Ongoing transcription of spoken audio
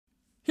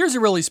Here's a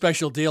really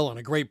special deal on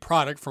a great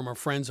product from our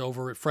friends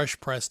over at Fresh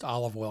Pressed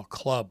Olive Oil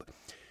Club.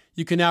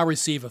 You can now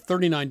receive a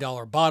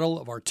 $39 bottle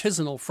of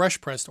artisanal fresh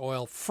pressed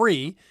oil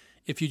free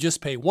if you just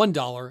pay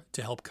 $1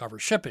 to help cover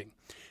shipping.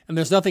 And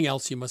there's nothing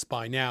else you must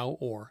buy now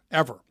or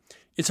ever.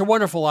 It's a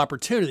wonderful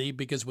opportunity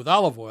because with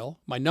olive oil,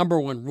 my number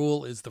one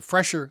rule is the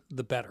fresher,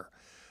 the better.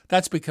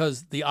 That's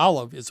because the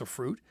olive is a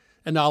fruit,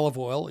 and olive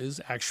oil is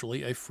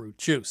actually a fruit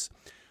juice.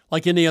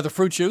 Like any other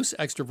fruit juice,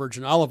 extra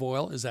virgin olive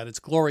oil is at its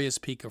glorious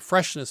peak of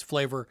freshness,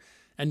 flavor,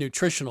 and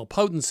nutritional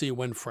potency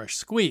when fresh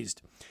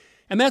squeezed.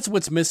 And that's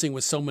what's missing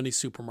with so many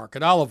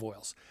supermarket olive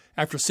oils.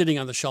 After sitting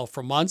on the shelf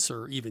for months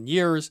or even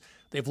years,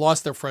 they've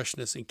lost their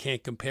freshness and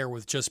can't compare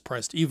with just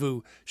pressed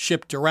EVOO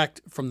shipped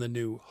direct from the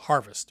new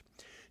harvest.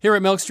 Here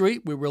at Milk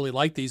Street, we really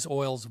like these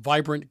oils'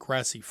 vibrant,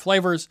 grassy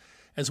flavors,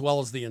 as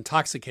well as the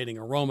intoxicating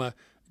aroma,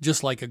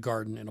 just like a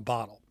garden in a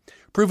bottle.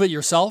 Prove it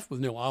yourself with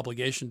no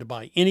obligation to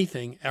buy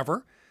anything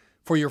ever.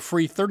 For your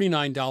free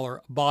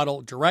 $39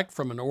 bottle direct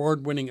from an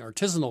award-winning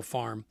artisanal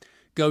farm,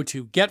 go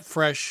to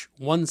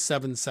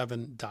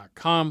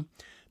getfresh177.com.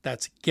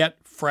 That's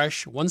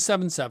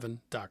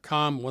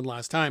getfresh177.com. One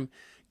last time,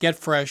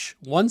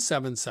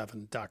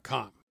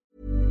 getfresh177.com.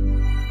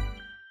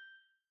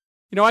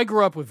 I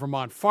grew up with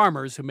Vermont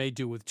farmers who made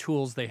do with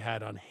tools they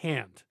had on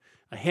hand.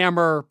 A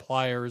hammer,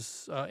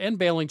 pliers, and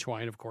baling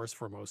twine, of course,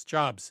 for most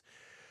jobs.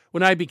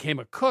 When I became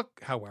a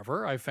cook,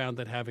 however, I found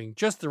that having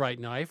just the right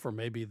knife or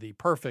maybe the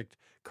perfect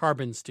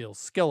carbon steel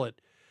skillet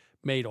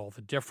made all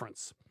the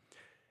difference.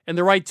 And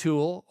the right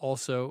tool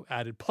also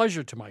added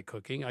pleasure to my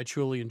cooking. I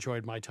truly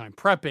enjoyed my time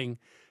prepping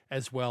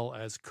as well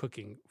as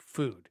cooking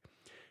food.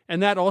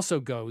 And that also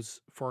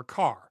goes for a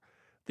car.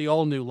 The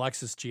all-new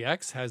Lexus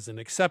GX has an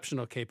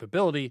exceptional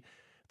capability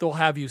that will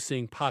have you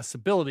seeing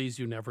possibilities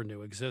you never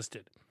knew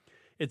existed.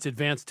 Its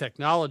advanced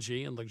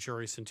technology and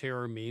luxurious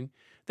interior mean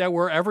that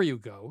wherever you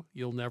go,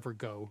 you'll never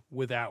go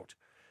without.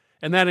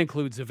 And that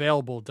includes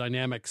available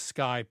dynamic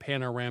sky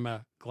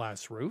panorama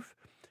glass roof,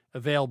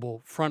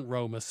 available front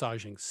row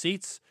massaging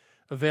seats,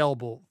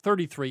 available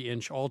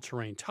 33-inch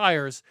all-terrain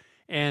tires,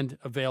 and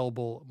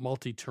available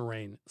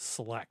multi-terrain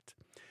select.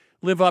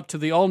 Live up to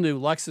the all-new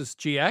Lexus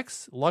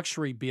GX,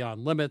 luxury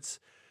beyond limits.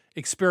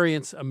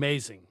 Experience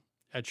amazing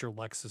at your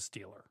Lexus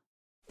dealer.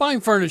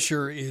 Buying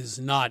furniture is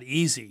not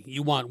easy.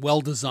 You want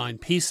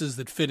well-designed pieces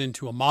that fit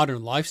into a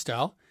modern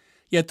lifestyle,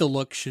 yet the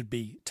look should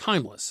be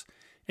timeless.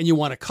 And you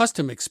want a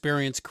custom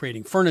experience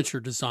creating furniture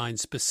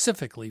designed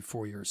specifically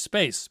for your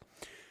space.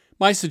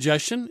 My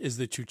suggestion is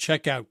that you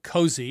check out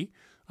Cozy,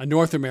 a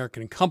North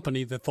American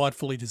company that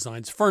thoughtfully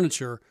designs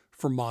furniture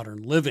for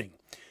modern living.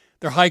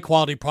 Their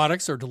high-quality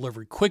products are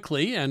delivered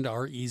quickly and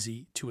are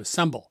easy to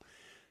assemble.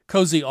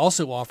 Cozy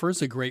also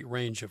offers a great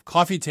range of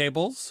coffee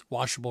tables,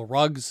 washable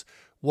rugs,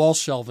 wall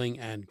shelving,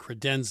 and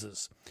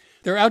credenzas.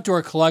 Their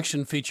outdoor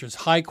collection features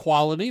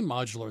high-quality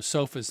modular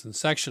sofas and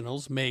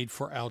sectionals made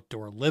for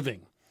outdoor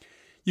living.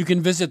 You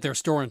can visit their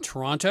store in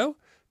Toronto.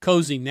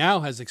 Cozy now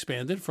has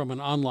expanded from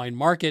an online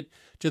market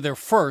to their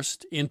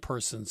first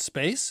in-person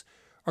space,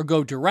 or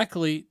go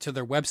directly to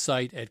their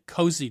website at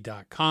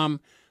cozy.com.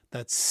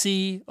 That's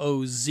COZEY.com.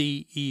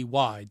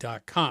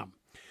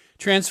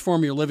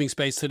 Transform your living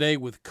space today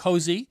with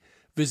Cozy.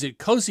 Visit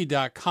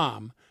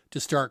cozy.com to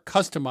start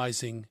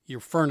customizing your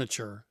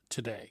furniture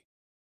today.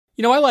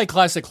 I like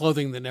classic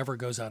clothing that never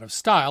goes out of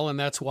style, and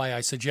that's why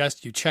I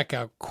suggest you check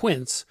out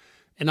Quince,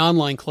 an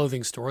online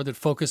clothing store that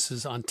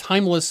focuses on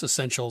timeless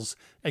essentials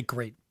at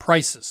great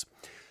prices.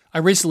 I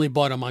recently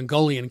bought a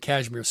Mongolian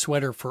cashmere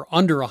sweater for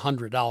under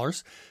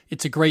 $100.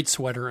 It's a great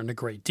sweater and a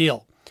great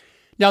deal.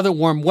 Now that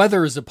warm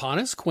weather is upon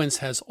us, Quince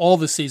has all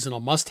the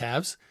seasonal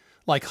must-haves,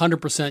 like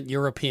 100%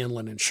 European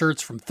linen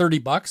shirts from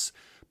 $30,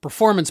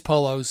 performance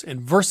polos, and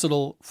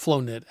versatile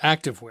flow-knit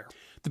activewear.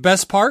 The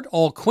best part,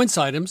 all Quince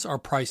items are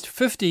priced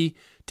 50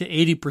 to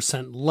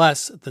 80%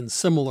 less than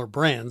similar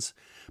brands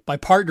by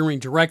partnering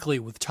directly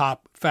with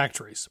top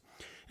factories.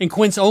 And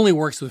Quince only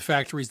works with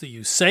factories that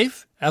use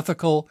safe,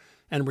 ethical,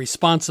 and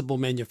responsible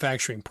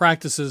manufacturing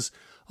practices,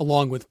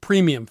 along with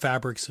premium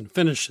fabrics and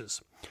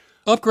finishes.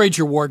 Upgrade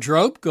your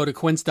wardrobe. Go to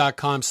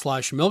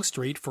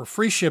quince.com/milkstreet for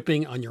free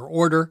shipping on your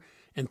order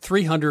and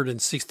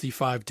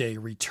 365-day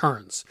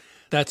returns.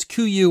 That's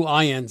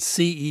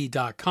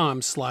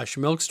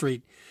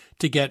QUINCE.com/milkstreet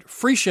to get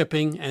free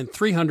shipping and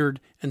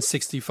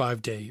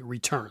 365-day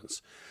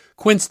returns.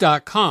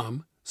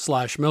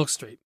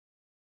 Quince.com/milkstreet.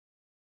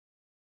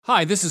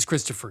 Hi, this is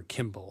Christopher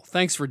Kimball.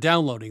 Thanks for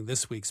downloading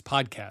this week's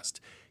podcast.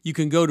 You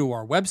can go to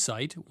our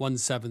website,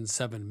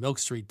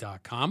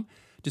 177milkstreet.com,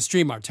 to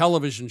stream our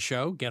television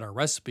show, get our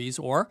recipes,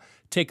 or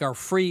take our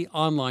free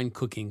online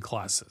cooking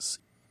classes.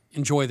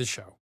 Enjoy the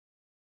show.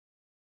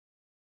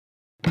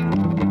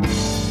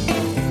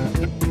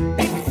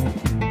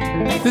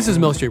 This is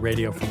Milk Street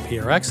Radio from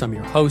PRX. I'm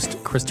your host,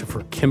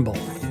 Christopher Kimball.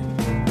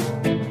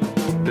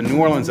 The New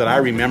Orleans that I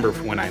remember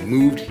from when I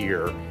moved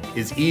here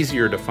is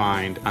easier to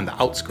find on the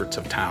outskirts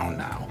of town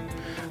now,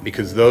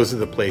 because those are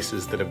the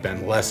places that have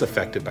been less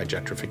affected by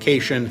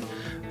gentrification,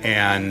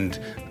 and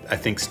I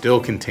think still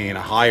contain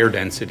a higher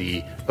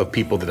density of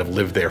people that have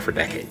lived there for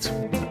decades.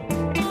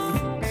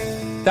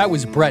 That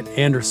was Brett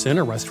Anderson,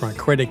 a restaurant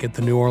critic at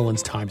the New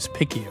Orleans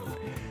Times-Picayune.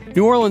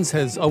 New Orleans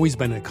has always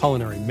been a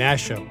culinary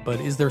mashup, but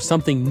is there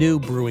something new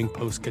brewing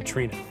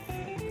post-Katrina?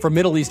 From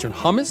Middle Eastern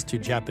hummus to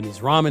Japanese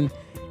ramen,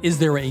 is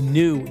there a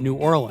new New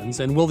Orleans?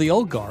 And will the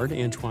old guard,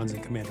 Antoine's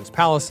and Commander's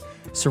Palace,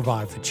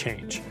 survive the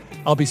change?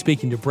 I'll be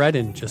speaking to Brett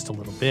in just a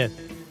little bit.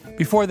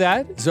 Before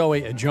that,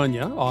 Zoe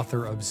Ajunya,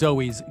 author of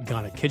Zoe's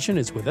Ghana Kitchen,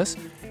 is with us,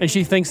 and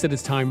she thinks that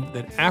it's time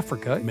that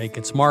Africa make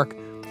its mark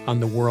on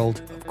the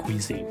world of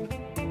cuisine.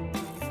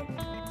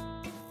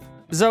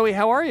 Zoe,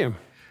 how are you?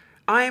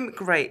 I'm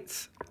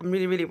great. I'm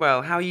really, really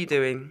well. How are you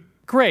doing?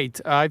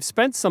 Great. I've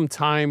spent some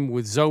time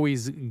with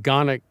Zoe's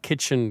Ghana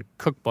Kitchen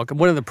cookbook. And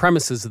one of the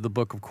premises of the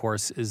book, of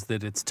course, is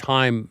that it's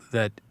time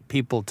that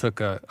people took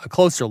a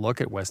closer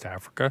look at West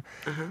Africa.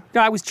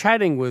 Now, I was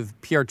chatting with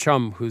Pierre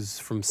Chum, who's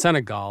from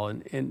Senegal,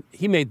 and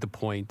he made the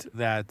point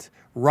that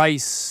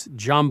rice,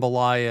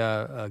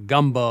 jambalaya,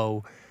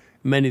 gumbo,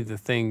 many of the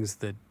things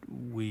that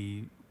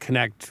we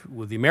connect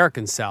with the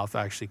American South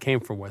actually came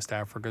from West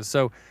Africa.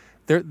 So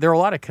there are a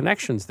lot of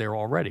connections there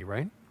already,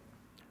 right?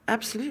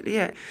 Absolutely,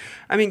 yeah.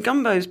 I mean,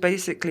 gumbo is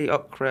basically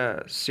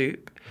okra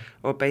soup,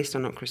 or based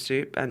on okra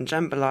soup, and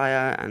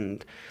jambalaya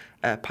and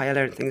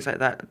paella and things like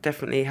that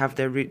definitely have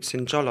their roots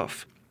in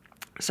jollof.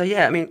 So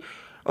yeah, I mean,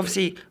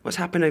 obviously what's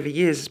happened over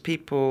years is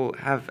people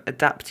have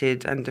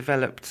adapted and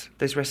developed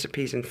those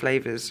recipes and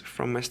flavours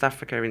from West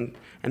Africa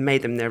and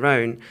made them their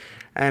own.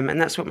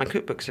 And that's what my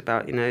cookbook's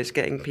about, is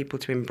getting people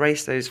to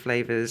embrace those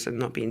flavours and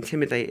not be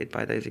intimidated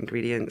by those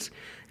ingredients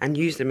and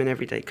use them in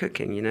everyday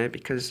cooking,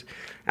 because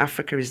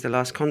Africa is the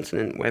last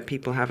continent where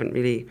people haven't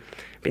really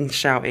been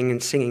shouting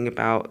and singing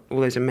about all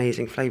those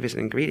amazing flavours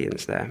and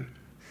ingredients there.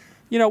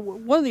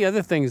 One of the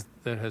other things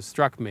that has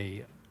struck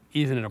me,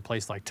 even in a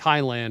place like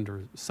Thailand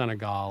or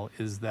Senegal,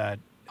 is that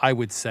I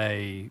would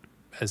say,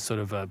 as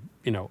sort of a,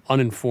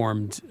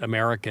 uninformed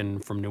American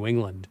from New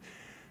England,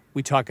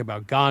 we talk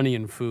about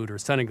Ghanaian food or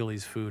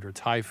Senegalese food or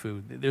Thai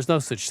food. There's no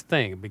such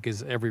thing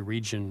because every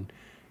region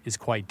is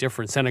quite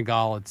different.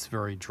 Senegal, it's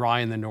very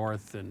dry in the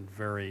north and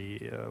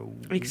very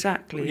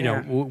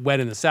wet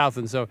in the south,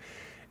 and so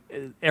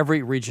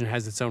every region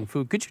has its own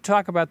food. Could you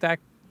talk about that?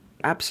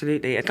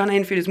 Absolutely.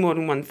 Ghanaian food is more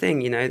than one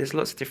thing, There's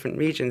lots of different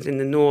regions. In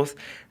the north,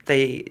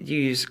 they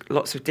use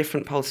lots of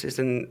different pulses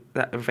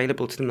that are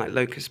available to them, like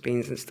locust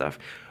beans and stuff,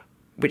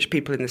 which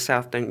people in the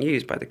south don't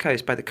use by the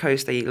coast. By the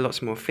coast, they eat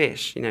lots more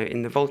fish.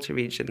 In the Volta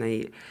region, they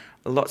eat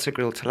lots of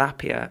grilled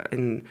tilapia.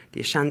 In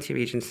the Ashanti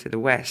regions to the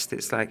west,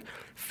 it's like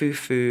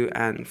fufu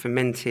and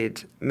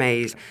fermented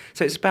maize.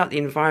 So it's about the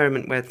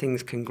environment where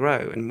things can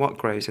grow and what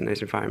grows in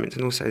those environments,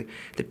 and also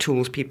the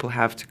tools people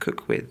have to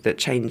cook with that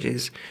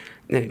changes.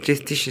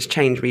 Dishes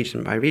change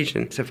region by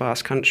region. It's a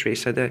vast country,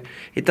 so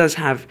it does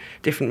have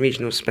different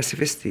regional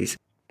specificities.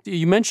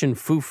 You mentioned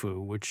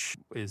fufu, which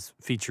is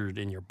featured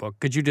in your book.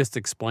 Could you just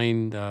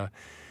explain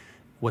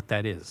what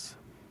that is?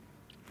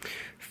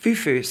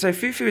 Fufu. So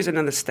fufu is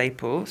another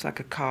staple. It's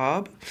like a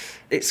carb.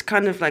 It's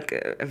kind of like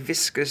a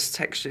viscous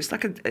texture. It's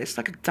like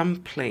a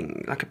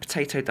dumpling, like a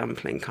potato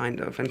dumpling kind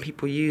of, and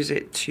people use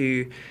it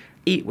to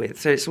eat with.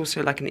 So it's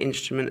also like an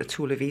instrument, a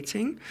tool of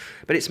eating.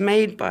 But it's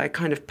made by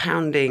kind of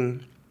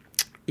pounding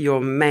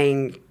your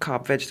main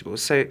carb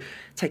vegetables. So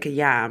take a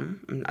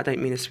yam, and I don't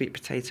mean a sweet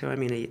potato, I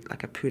mean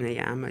like a pune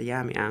yam, a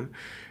yam,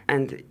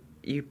 and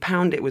you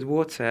pound it with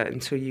water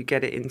until you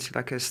get it into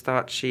like a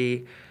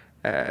starchy,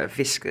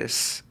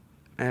 viscous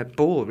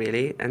ball,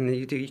 really. And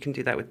you can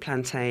do that with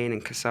plantain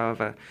and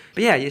cassava.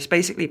 But yeah, it's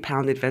basically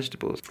pounded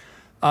vegetables.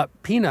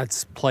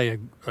 Peanuts play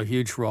a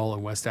huge role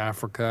in West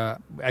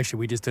Africa. Actually,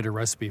 we just did a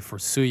recipe for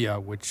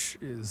suya, which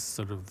is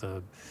sort of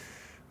the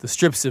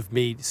strips of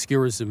meat,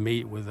 skewers of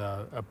meat with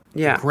a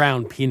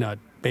ground peanut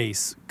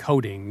base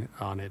coating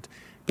on it.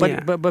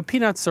 But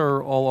peanuts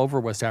are all over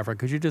West Africa.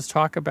 Could you just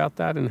talk about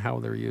that and how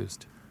they're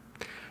used?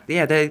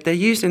 Yeah, they're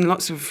used in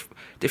lots of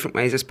different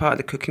ways as part of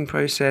the cooking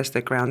process.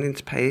 They're ground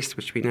into paste,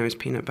 which we know is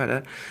peanut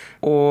butter,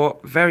 or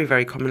very,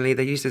 very commonly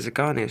they're used as a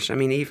garnish. I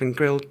mean, even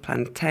grilled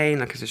plantain,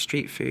 like as a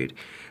street food,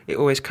 it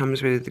always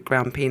comes with the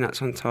ground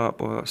peanuts on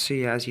top, or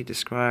suya, as you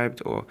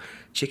described, or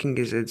chicken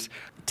gizzards.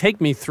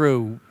 Take me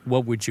through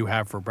what would you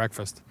have for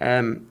breakfast?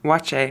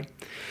 Wache.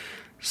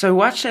 So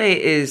wache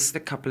is a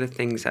couple of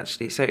things,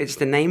 actually. So it's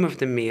the name of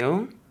the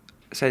meal.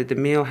 So the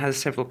meal has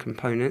several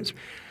components.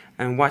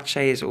 And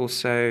wache is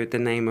also the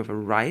name of a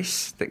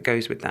rice that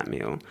goes with that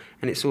meal.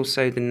 And it's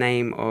also the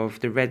name of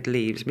the red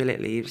leaves, millet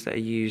leaves, that are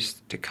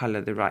used to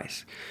colour the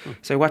rice.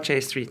 So wache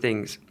is three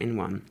things in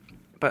one.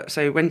 But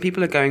so when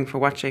people are going for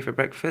wache for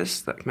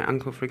breakfast, like my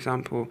uncle, for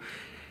example,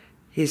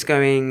 he's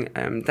going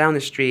down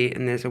the street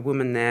and there's a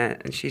woman there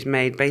and she's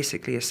made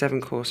basically a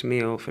 7-course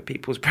meal for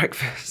people's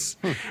breakfasts.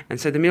 And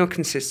so the meal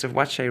consists of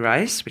wache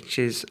rice, which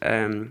is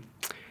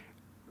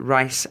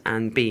rice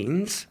and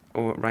beans,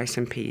 or rice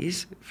and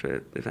peas,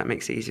 if that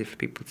makes it easier for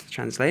people to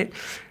translate.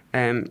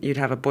 You'd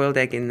have a boiled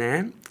egg in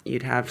there.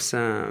 You'd have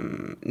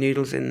some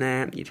noodles in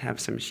there. You'd have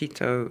some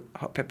shito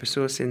hot pepper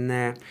sauce in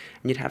there.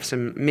 And you'd have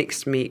some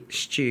mixed meat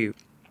stew.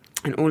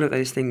 And all of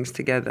those things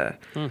together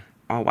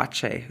are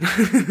wache.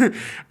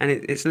 And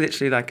it's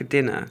literally like a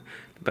dinner,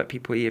 but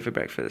people eat it for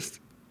breakfast.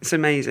 It's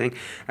amazing.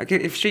 Like,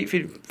 if street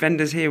food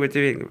vendors here were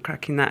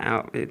cracking that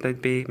out,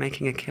 they'd be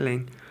making a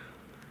killing.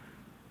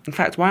 In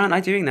fact, why aren't I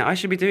doing that? I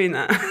should be doing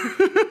that.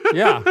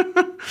 Yeah.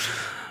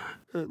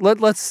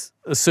 Let's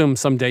assume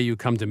someday you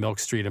come to Milk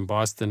Street in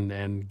Boston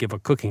and give a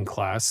cooking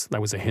class. That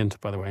was a hint,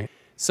 by the way.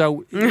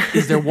 So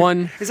is there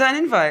one... Is that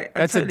an invite?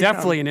 That's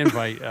definitely an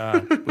invite.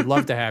 We'd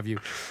love to have you.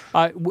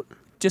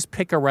 Just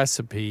pick a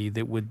recipe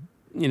that would,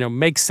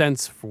 make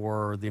sense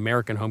for the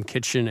American home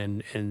kitchen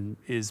and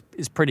is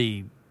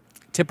pretty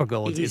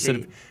typical.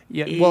 Easy.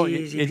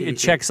 It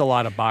checks a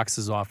lot of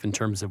boxes off in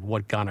terms of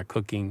what Ghana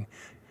cooking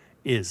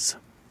is.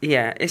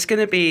 Yeah, it's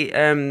going to be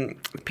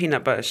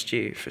peanut butter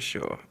stew for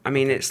sure. I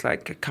mean, it's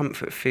like a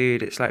comfort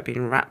food. It's like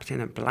being wrapped in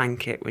a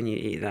blanket when you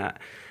eat that.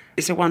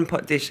 It's a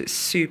one-pot dish that's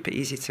super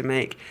easy to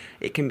make.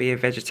 It can be a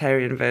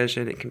vegetarian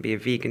version, it can be a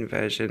vegan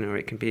version, or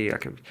it can be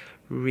like a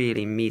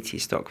really meaty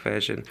stock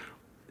version.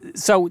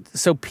 So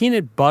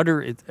peanut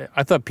butter,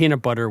 I thought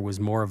peanut butter was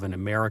more of an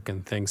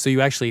American thing. So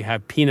you actually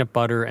have peanut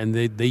butter and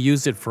they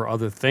use it for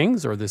other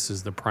things, or this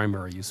is the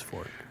primary use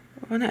for it?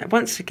 Well, no,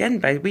 once again,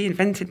 babe, we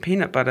invented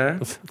peanut butter.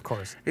 Of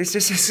course. It's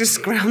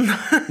just ground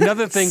nuts.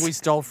 Another thing we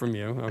stole from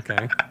you.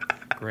 Okay,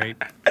 great.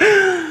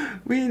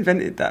 We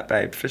invented that,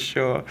 babe, for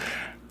sure.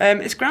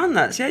 It's ground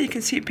nuts. Yeah, you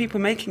can see people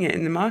making it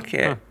in the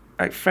market,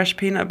 like fresh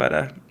peanut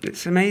butter.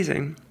 It's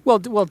amazing. Well,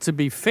 to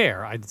be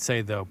fair, I'd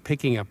say, though,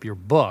 picking up your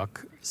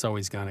book,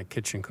 Zoe's Ghana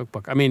Kitchen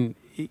Cookbook, I mean,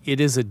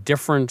 it is a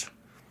different...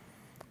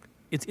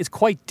 It's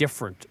quite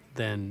different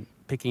than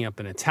picking up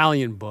an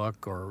Italian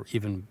book or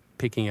even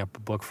picking up a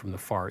book from the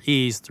Far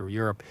East or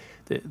Europe.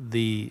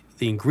 The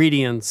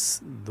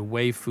ingredients, the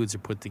way foods are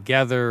put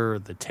together,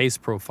 the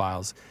taste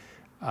profiles,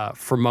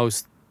 for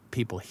most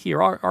people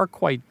here are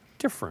quite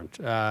different.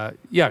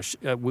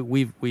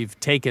 We've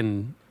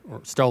taken or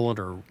stolen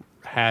or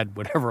had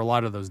whatever a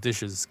lot of those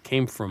dishes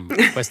came from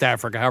West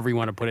Africa, however you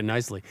want to put it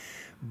nicely.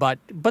 But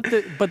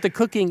the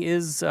cooking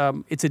is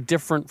it's a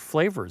different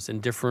flavors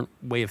and different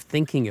way of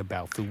thinking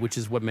about food, which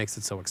is what makes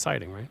it so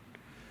exciting, right?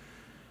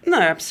 No,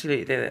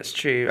 absolutely, that's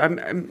true.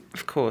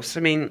 Of course.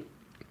 I mean,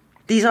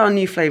 these are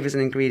new flavors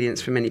and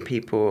ingredients for many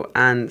people,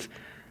 and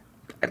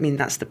I mean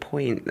that's the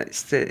point.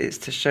 It's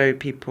to show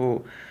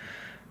people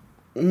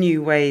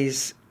new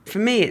ways. For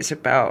me,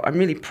 I'm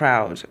really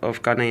proud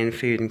of Ghanaian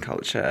food and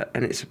culture,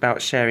 and it's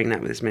about sharing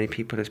that with as many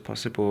people as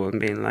possible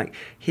and being like,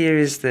 here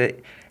is the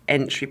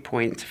entry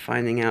point to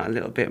finding out a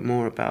little bit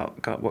more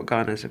about what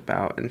Ghana's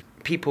about. And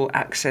people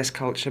access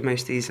culture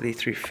most easily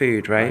through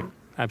food, right?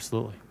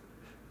 Absolutely.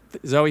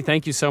 Zoe,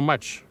 thank you so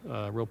much.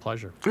 Real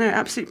pleasure. No,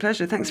 absolute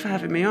pleasure. Thanks for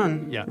having me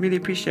on. Yeah. Really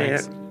appreciate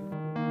it.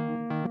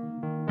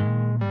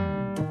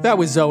 That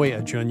was Zoe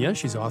Ajunya.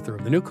 She's author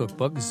of the new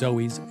cookbook,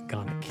 Zoe's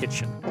Ghana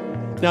Kitchen.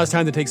 Now it's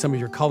time to take some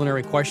of your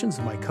culinary questions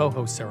with my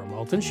co-host, Sarah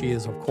Moulton. She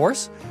is, of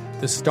course,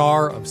 the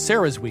star of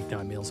Sarah's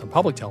Weeknight Meals on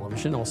public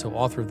television, also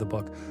author of the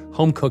book,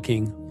 Home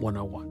Cooking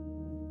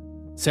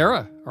 101.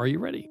 Sarah, are you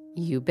ready?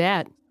 You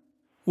bet.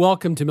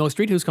 Welcome to Milk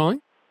Street. Who's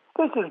calling?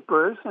 This is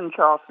Bruce in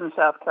Charleston,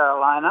 South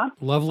Carolina.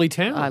 Lovely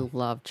town. I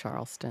love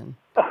Charleston.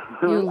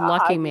 You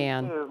lucky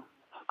man. Do.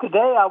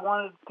 Today I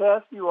wanted to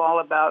ask you all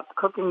about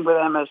cooking with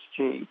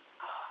MSG.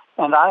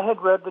 And I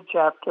had read the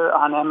chapter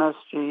on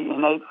MSG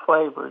in 8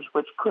 Flavors,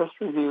 which Chris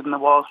reviewed in the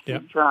Wall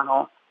Street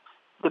Journal,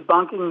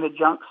 debunking the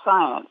junk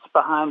science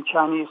behind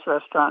Chinese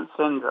restaurant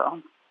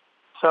syndrome.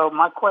 So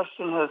my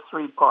question has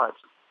 3 parts.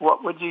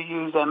 What would you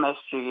use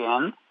MSG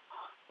in?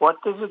 What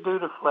does it do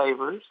to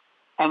flavors?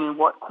 And in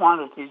what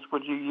quantities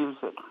would you use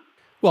it?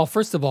 Well,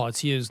 first of all,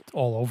 it's used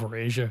all over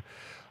Asia.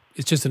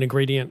 It's just an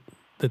ingredient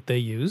that they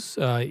use.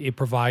 It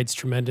provides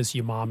tremendous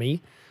umami.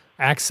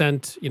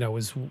 Accent,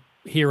 is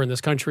here in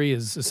this country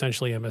is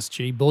essentially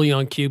MSG.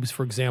 Bouillon cubes,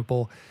 for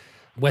example.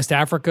 West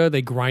Africa,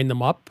 they grind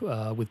them up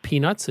with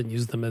peanuts and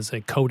use them as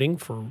a coating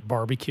for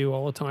barbecue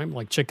all the time,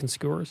 like chicken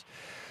skewers.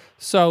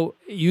 So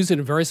use it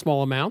in very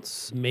small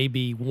amounts,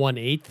 maybe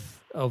 1/8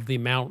 of the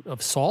amount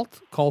of salt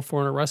called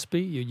for in a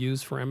recipe you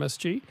use for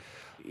MSG.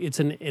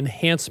 It's an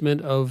enhancement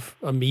of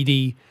a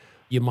meaty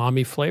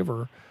umami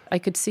flavor. I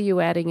could see you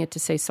adding it to,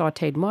 say,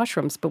 sautéed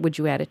mushrooms, but would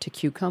you add it to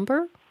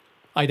cucumber?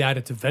 I'd add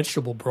it to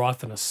vegetable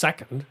broth in a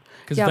second,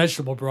 because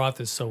vegetable broth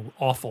is so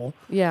awful.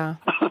 Yeah.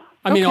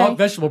 I mean, all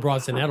vegetable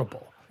broth's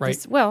inedible, right?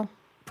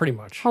 Pretty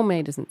much.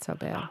 Homemade isn't so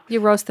bad. You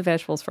roast the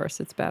vegetables first,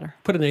 it's better.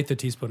 Put 1/8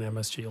 teaspoon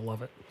MSG, you'll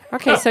love it.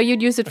 Okay, so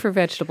you'd use it for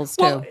vegetables,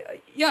 too. Well,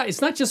 yeah, it's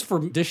not just for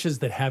dishes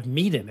that have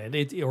meat in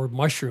it, or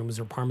mushrooms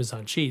or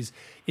Parmesan cheese.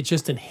 It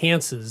just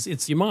enhances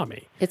its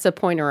umami. It's a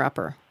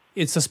pointer-upper.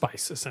 It's a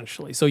spice,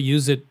 essentially. So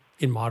use it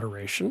in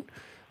moderation.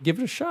 Give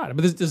it a shot.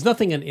 But there's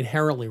nothing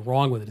inherently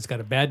wrong with it. It's got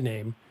a bad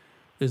name.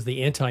 There's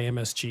the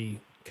anti-MSG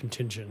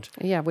contingent.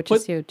 Yeah, which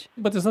is huge.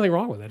 But there's nothing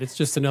wrong with it. It's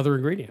just another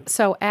ingredient.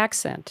 So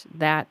Accent,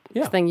 that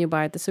Yeah. thing you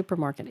buy at the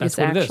supermarket, That's is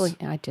what it is.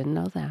 actually, I didn't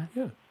know that.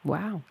 Yeah.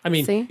 Wow. I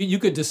mean, See? you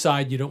could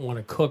decide you don't want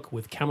to cook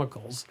with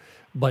chemicals,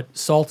 but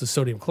salt is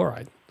sodium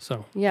chloride.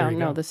 So Yeah, there you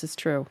no, go. this is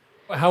true.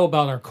 How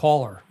about our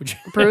caller?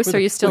 Bruce, are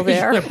you still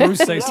there? Let Bruce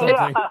say something.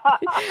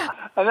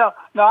 I know.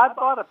 No, I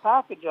bought a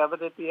package of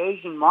it at the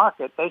Asian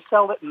market. They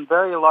sell it in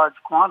very large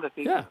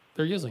quantities. Yeah,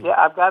 they're using Yeah, it.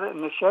 I've got it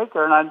in a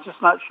shaker, and I'm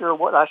just not sure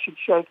what I should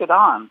shake it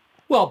on.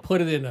 Well,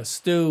 put it in a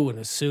stew, in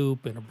a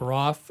soup, in a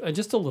broth,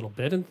 just a little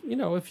bit. And,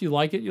 if you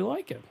like it, you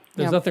like it.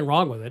 There's Yeah. nothing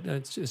wrong with it.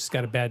 It's just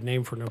got a bad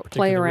name for no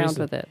particular Play around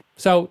reason. with it.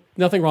 So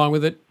nothing wrong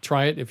with it.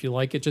 Try it. If you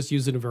like it, just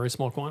use it in very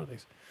small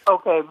quantities.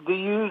 Okay, do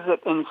you use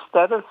it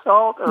instead of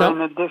salt or No.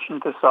 in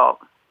addition to salt?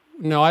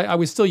 No, I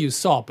would still use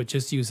salt, but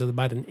just use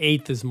about an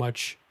eighth as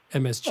much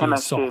MSG,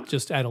 as salt.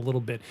 Just add a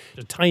little bit,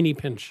 a tiny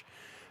pinch.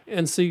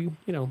 And see,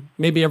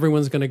 maybe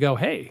everyone's going to go,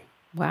 hey,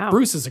 Wow.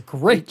 Bruce is a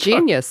great cook.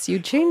 Genius. You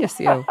genius,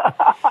 you.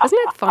 Isn't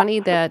it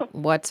funny that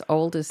what's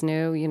old is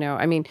new?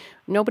 I mean,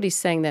 nobody's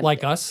saying that.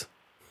 Like us.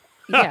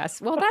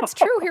 Yes. Well, that's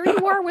true. Here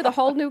you are with a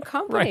whole new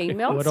company, Right.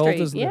 Milk What old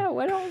Street. is new? Yeah,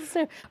 what old is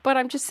new? But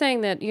I'm just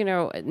saying that,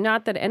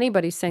 not that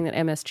anybody's saying that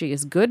MSG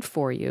is good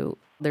for you.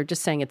 They're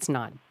just saying it's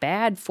not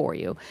bad for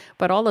you.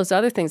 But all those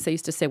other things they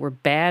used to say were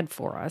bad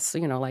for us,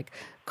 like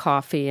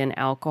coffee and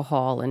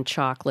alcohol and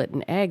chocolate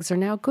and eggs are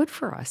now good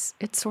for us.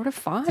 It's sort of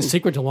fun. The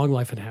secret to long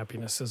life and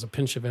happiness is a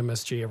pinch of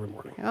MSG every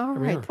morning. All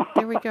Every right. hour.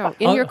 There we go.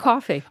 In your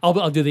coffee.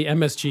 I'll do the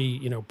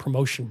MSG,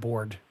 promotion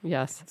board,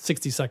 Yes.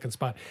 60-second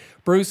spot.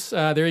 Bruce,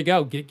 there you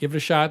go. Give it a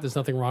shot. There's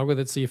nothing wrong with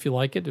it. See if you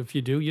like it. If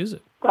you do, use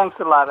it. Thanks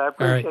a lot. I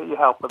appreciate right. your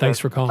help with Thanks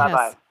it. for calling.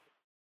 Bye-bye. Yes.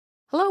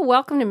 Hello.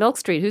 Welcome to Milk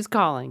Street. Who's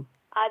calling?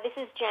 This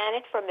is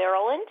Janet from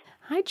Maryland.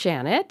 Hi,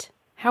 Janet.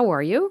 How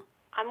are you?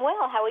 I'm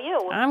well. How are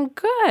you? I'm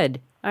good.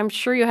 I'm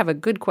sure you have a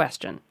good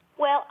question.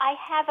 Well, I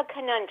have a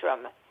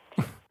conundrum.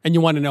 And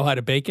you want to know how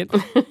to bake it?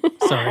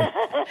 Sorry.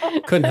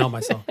 Couldn't help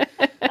myself.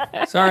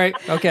 Sorry.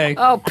 Okay.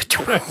 Oh,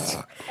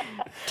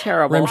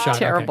 terrible. Rim shot,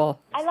 Terrible.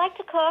 I like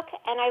to cook,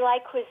 and I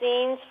like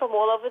cuisines from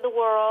all over the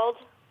world.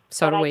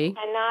 So but do we. I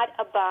cannot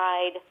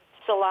abide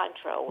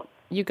cilantro.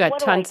 You got What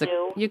do tons I of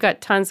do? you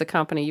got tons of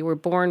company. You were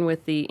born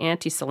with the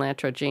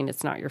anti-cilantro gene.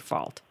 It's not your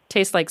fault.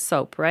 Tastes like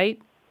soap,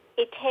 right?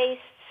 It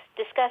tastes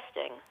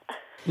disgusting.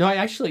 No, I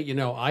actually,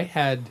 I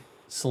had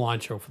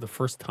cilantro for the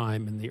first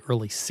time in the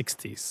early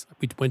 60s.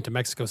 We went to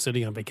Mexico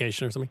City on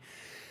vacation or something.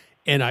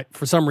 And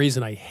for some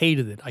reason, I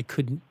hated it. I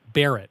couldn't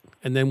bear it.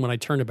 And then when I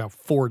turned about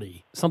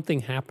 40,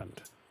 something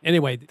happened.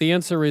 Anyway, the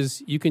answer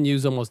is you can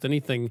use almost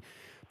anything.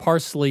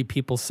 Parsley,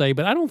 people say,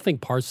 but I don't think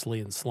parsley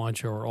and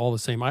cilantro are all the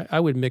same. I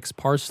would mix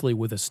parsley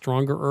with a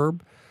stronger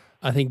herb.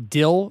 I think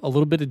dill, a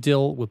little bit of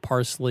dill with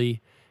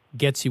parsley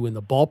gets you in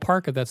the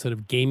ballpark of that sort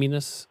of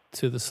gaminess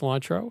to the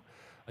cilantro.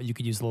 You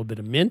could use a little bit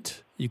of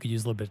mint. You could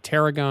use a little bit of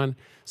tarragon.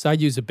 So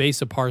I'd use a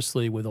base of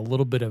parsley with a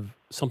little bit of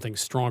something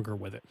stronger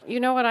with it. You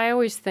know what I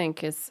always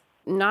think is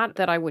not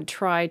that I would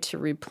try to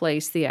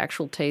replace the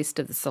actual taste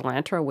of the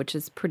cilantro, which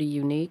is pretty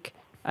unique.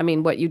 I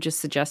mean, what you just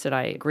suggested,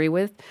 I agree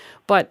with.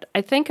 But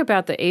I think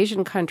about the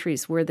Asian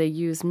countries where they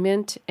use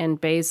mint and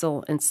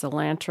basil and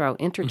cilantro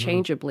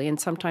interchangeably and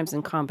sometimes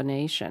in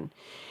combination.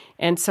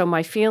 And so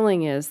my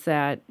feeling is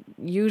that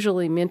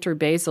usually mint or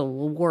basil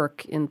will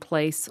work in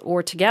place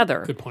or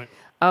together Good point.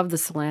 of the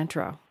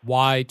cilantro.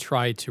 Why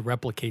try to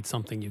replicate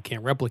something you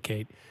can't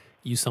replicate?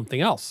 Use something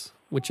else,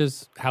 which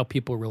is how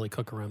people really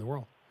cook around the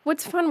world.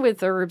 What's fun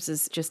with herbs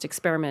is just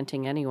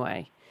experimenting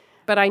anyway.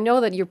 But I know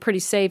that you're pretty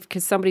safe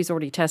because somebody's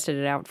already tested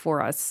it out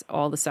for us,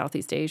 all the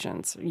Southeast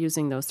Asians,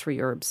 using those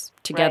three herbs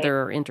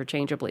together or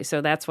interchangeably.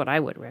 So that's what I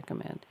would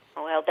recommend.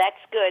 Well, that's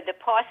good. The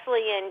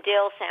parsley and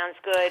dill sounds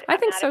good. I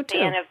think so, I'm not a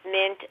fan too. of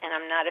mint, and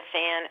I'm not a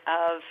fan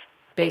of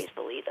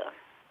basil either.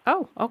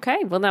 Oh,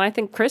 okay. Well, then I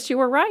think, Chris, you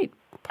were right.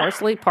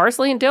 Parsley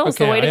and dill is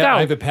the way to go. I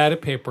have a pad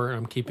of paper.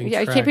 I'm keeping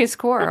Yeah, track. you're keeping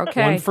score.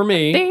 Okay. One for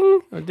me. Ding.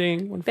 A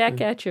ding. One Back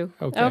for at you.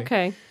 Okay.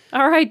 Okay.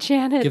 All right,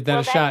 Janet. Give that a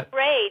That's shot.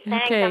 great.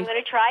 Thanks. Okay. I'm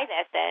going to try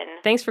that then.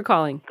 Thanks for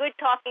calling. Good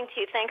talking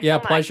to you. Thanks Yeah, so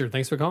much. pleasure.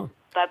 Thanks for calling.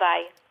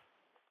 Bye-bye.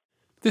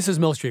 This is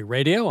Milk Street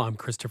Radio. I'm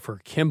Christopher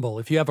Kimball.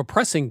 If you have a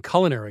pressing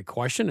culinary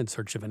question in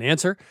search of an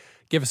answer,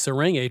 give us a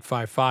ring,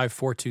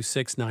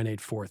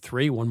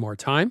 855-426-9843. One more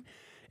time,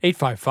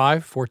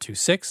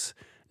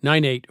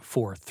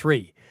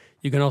 855-426-9843.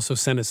 You can also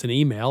send us an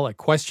email at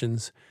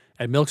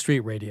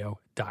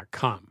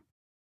questions@milkstreetradio.com.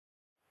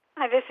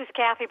 Hi, this is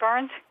Kathy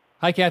Burns,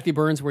 Hi, Kathy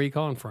Burns. Where are you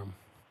calling from?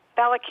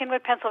 Bella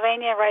Cynwyd,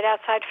 Pennsylvania, right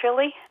outside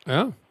Philly.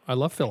 Oh, I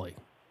love Philly.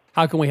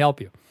 How can we help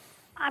you?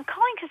 I'm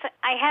calling because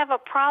I have a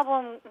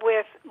problem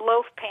with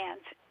loaf pans.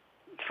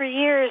 For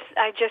years,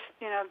 I just,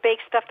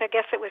 baked stuff, I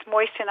guess it was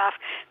moist enough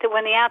that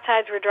when the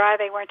outsides were dry,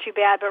 they weren't too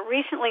bad. But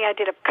recently, I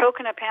did a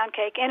coconut pound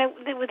cake, and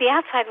the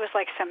outside was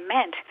like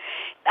cement.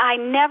 I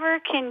never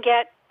can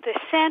get the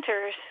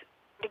centers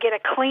to get a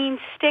clean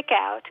stick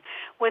out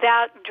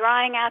without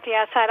drying out the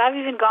outside. I've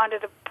even gone to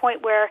the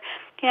point where,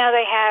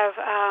 they have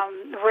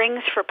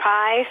rings for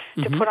pies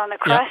to put on the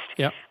crust.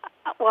 Yep.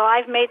 Well,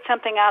 I've made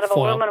something out of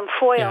Foil. aluminum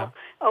foil Yeah.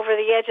 over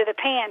the edge of the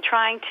pan,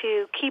 trying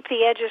to keep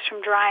the edges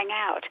from drying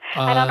out.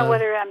 I don't know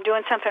whether I'm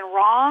doing something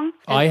wrong.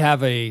 I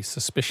have a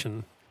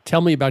suspicion.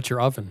 Tell me about your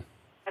oven.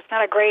 It's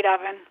not a great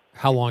oven.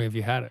 How long have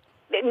you had it?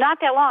 Not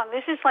that long.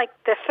 This is like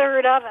the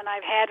third oven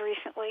I've had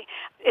recently.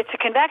 It's a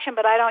convection,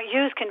 but I don't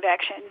use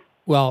convection.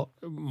 Well,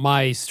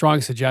 my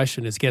strong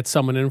suggestion is get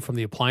someone in from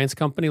the appliance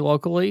company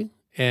locally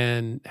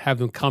and have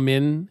them come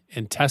in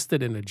and test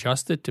it and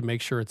adjust it to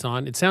make sure it's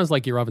on. It sounds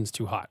like your oven's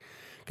too hot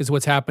because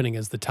what's happening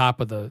is the top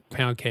of the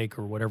pound cake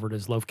or whatever it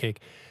is, loaf cake,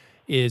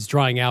 is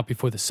drying out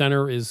before the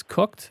center is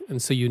cooked.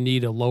 And so you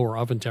need a lower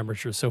oven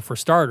temperature. So for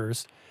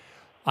starters,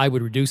 I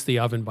would reduce the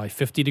oven by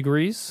 50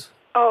 degrees.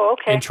 Oh,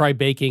 okay. And try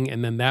baking,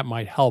 and then that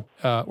might help.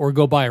 Or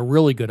go buy a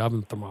really good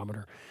oven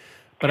thermometer.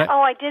 But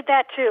I did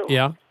that too.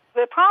 Yeah?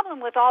 The problem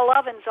with all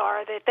ovens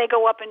are that they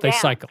go up and They down.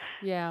 cycle.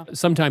 Yeah.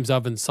 Sometimes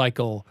ovens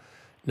cycle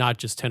not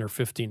just 10 or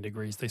 15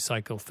 degrees. They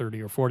cycle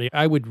 30 or 40.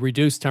 I would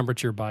reduce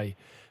temperature by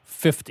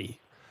 50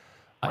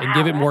 and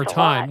give it more that's a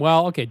time. lot.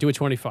 Well, okay, do it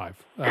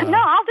 25. No,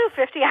 I'll do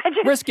 50. I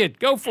just Risk it.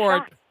 Go for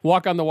it.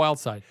 Walk on the wild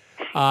side.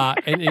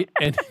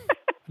 And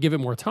give it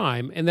more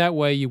time. And that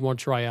way you won't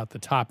dry out the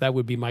top. That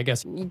would be my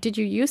guess. Did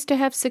you used to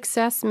have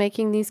success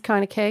making these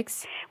kind of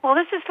cakes? Well,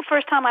 this is the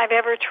first time I've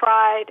ever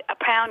tried a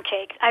pound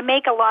cake. I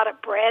make a lot of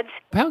breads.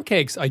 Pound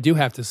cakes, I do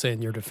have to say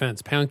in your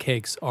defense, pound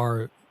cakes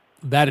are,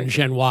 that and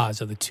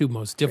genoise are the two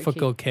most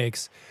difficult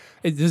cakes.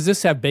 Does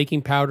this have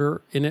baking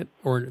powder in it,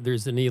 or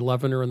there's any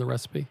leavener in the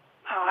recipe?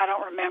 Oh, I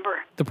don't remember.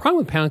 The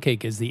problem with pound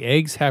cake is the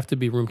eggs have to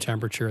be room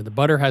temperature. The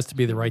butter has to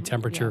be the right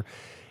temperature.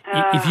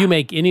 If you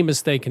make any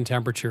mistake in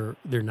temperature,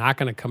 they're not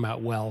going to come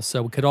out well.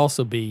 So it could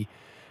also be,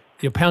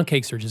 pound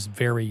cakes are just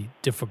very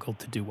difficult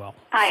to do well.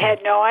 I had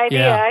no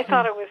idea. Yeah. I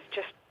thought it was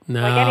just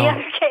No. like any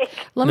other cake.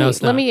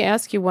 Let me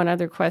ask you one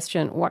other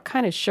question. What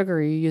kind of sugar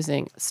are you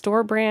using?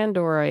 Store brand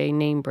or a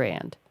name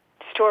brand?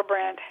 Store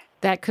brand.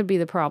 That could be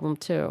the problem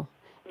too.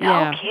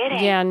 No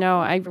kidding. Yeah, no.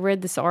 I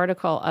read this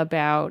article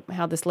about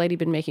how this lady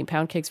been making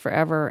pound cakes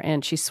forever,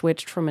 and she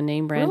switched from a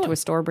name brand to a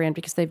store brand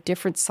because they have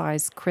different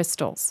size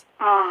crystals.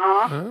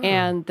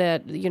 And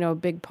that, a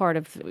big part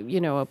of,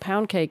 a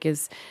pound cake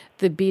is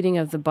the beating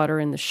of the butter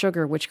and the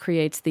sugar, which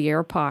creates the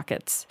air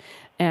pockets.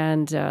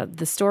 And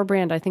the store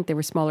brand, I think they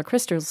were smaller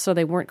crystals, so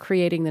they weren't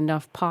creating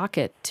enough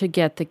pocket to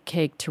get the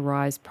cake to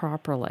rise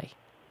properly.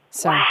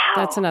 So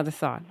that's another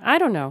thought. I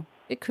don't know.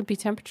 It could be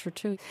temperature,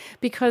 too,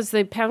 because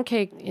the pound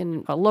cake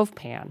in a loaf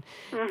pan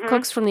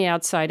cooks from the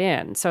outside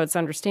in. So it's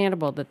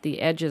understandable that the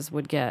edges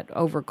would get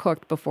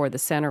overcooked before the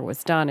center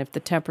was done if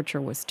the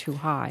temperature was too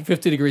high.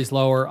 50 degrees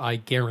lower, I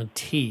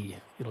guarantee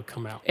it'll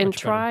come out. And much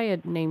try a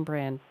name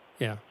brand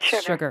better.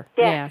 sugar.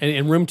 Yeah.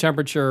 And room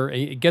temperature,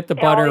 get the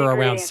butter all the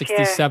around ingredients,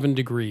 67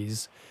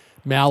 degrees,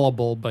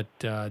 malleable, but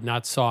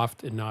not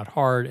soft and not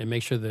hard, and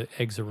make sure the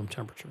eggs are room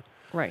temperature.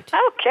 Right.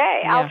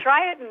 Okay, Yeah. I'll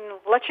try it and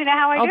let you know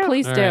how I do. Oh,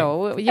 please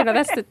All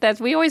do.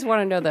 That's we always want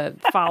to know the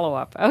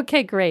follow-up.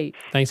 Okay, great.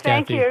 Thanks,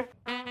 Thank Kathy. you.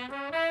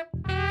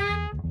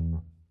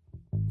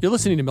 You're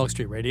listening to Milk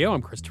Street Radio.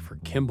 I'm Christopher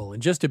Kimball. In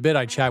just a bit,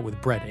 I chat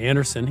with Brett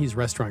Anderson. He's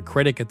restaurant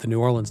critic at the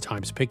New Orleans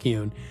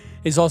Times-Picayune.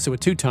 He's also a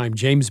two-time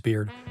James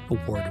Beard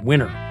Award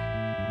winner.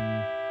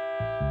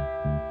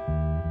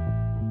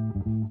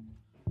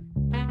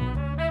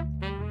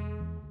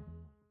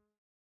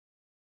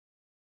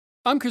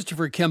 I'm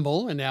Christopher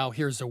Kimball, and now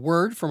here's a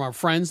word from our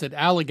friends at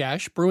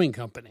Allagash Brewing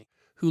Company,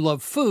 who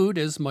love food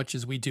as much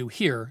as we do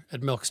here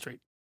at Milk Street.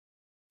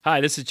 Hi,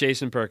 this is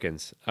Jason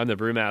Perkins. I'm the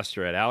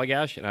brewmaster at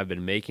Allagash, and I've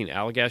been making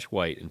Allagash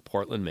White in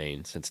Portland,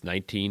 Maine since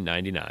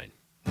 1999.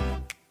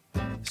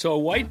 So a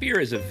white beer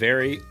is a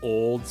very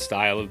old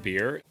style of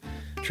beer.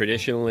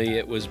 Traditionally,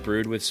 it was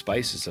brewed with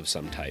spices of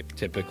some type,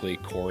 typically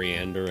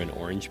coriander and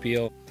orange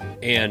peel.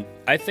 And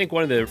I think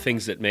one of the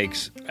things that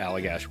makes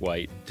Allagash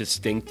White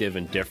distinctive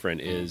and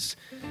different is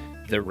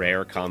the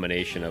rare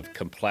combination of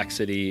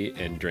complexity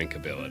and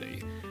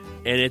drinkability.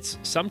 And it's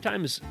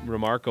sometimes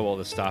remarkable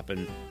to stop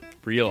and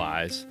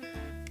realize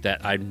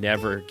that I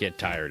never get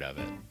tired of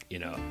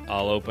it.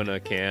 I'll open a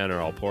can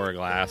or I'll pour a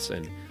glass,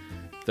 and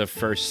the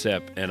first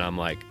sip, and I'm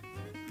like,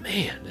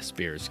 man, this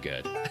beer is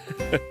good.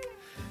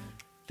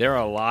 There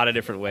are a lot of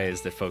different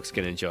ways that folks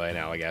can enjoy an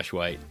Allagash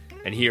White,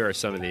 and here are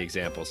some of the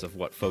examples of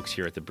what folks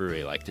here at the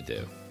brewery like to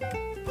do.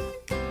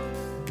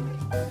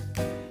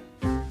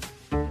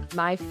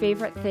 My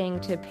favorite thing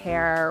to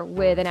pair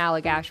with an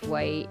Allagash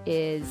White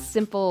is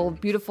simple,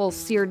 beautiful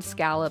seared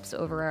scallops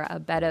over a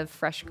bed of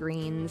fresh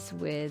greens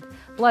with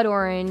blood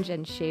orange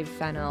and shaved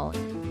fennel.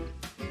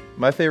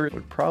 My favorite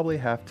would probably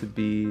have to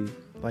be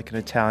like an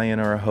Italian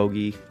or a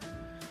hoagie,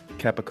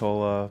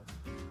 capicola,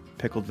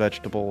 pickled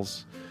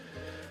vegetables,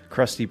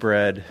 crusty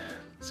bread.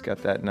 It's got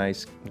that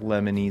nice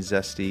lemony,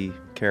 zesty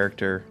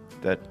character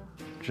that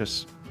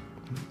just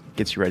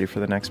gets you ready for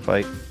the next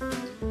bite.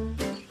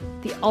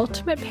 The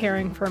ultimate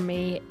pairing for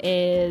me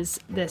is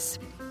this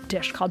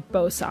dish called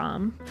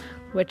bossam,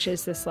 which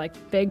is this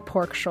big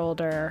pork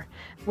shoulder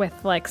with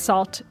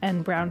salt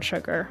and brown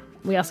sugar.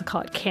 We also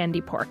call it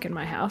candy pork in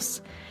my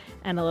house,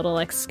 and a little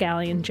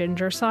scallion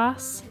ginger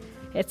sauce.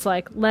 It's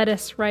like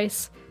lettuce,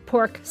 rice,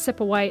 pork, sip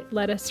of white,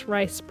 lettuce,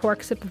 rice,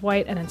 pork, sip of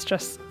white, and it's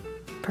just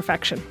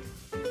perfection.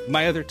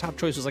 My other top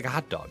choice was like a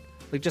hot dog.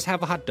 Like, just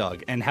have a hot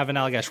dog and have an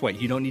Allagash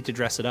White. You don't need to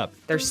dress it up.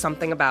 There's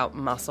something about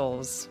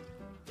mussels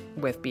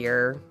with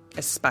beer,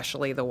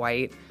 especially the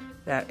white,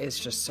 that is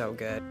just so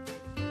good.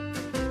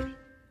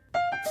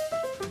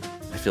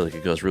 I feel like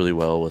it goes really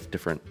well with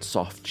different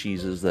soft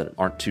cheeses that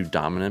aren't too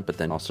dominant, but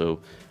then also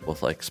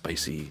with like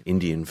spicy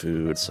Indian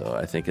food. So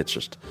I think it's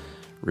just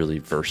really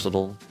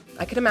versatile.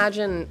 I could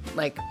imagine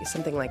like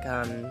something like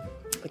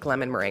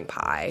lemon meringue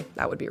pie.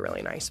 That would be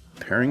really nice.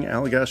 Pairing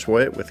Allagash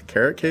White with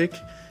carrot cake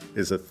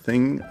is a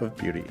thing of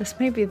beauty. This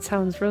maybe it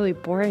sounds really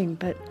boring,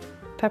 but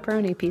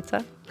pepperoni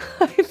pizza.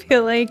 I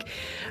feel like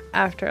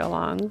after a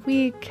long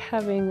week,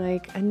 having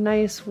like a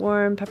nice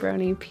warm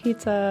pepperoni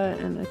pizza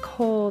and a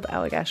cold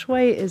Allagash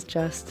White is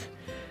just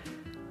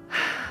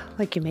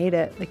like you made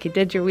it. Like you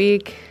did your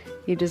week.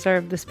 You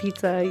deserve this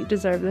pizza. You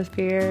deserve this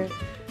beer.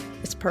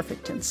 It's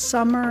perfect in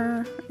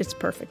summer. It's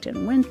perfect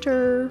in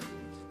winter.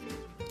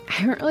 I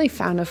haven't really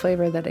found a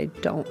flavor that I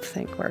don't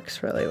think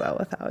works really well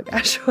with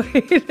Allagash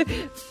White.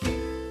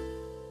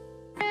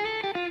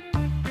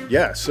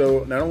 Yeah,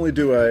 so not only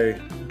do I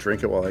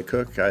drink it while I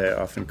cook, I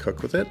often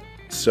cook with it.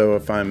 So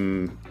if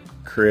I'm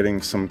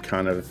creating some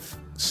kind of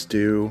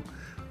stew,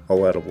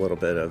 I'll add a little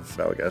bit of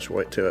Allagash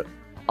White to it.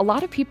 A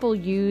lot of people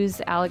use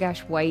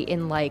Allagash White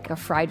in like a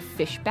fried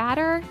fish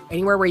batter.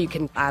 Anywhere where you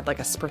can add like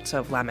a spritz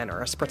of lemon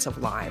or a spritz of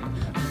lime,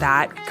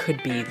 that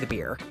could be the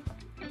beer.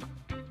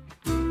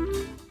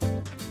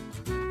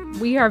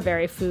 We are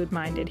very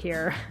food-minded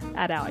here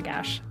at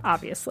Allagash,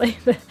 obviously.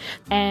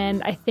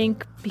 And I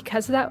think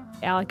because of that,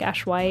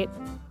 Allagash White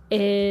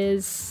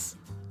is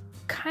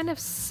kind of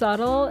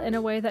subtle in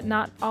a way that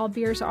not all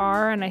beers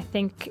are, and I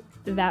think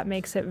that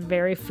makes it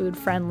very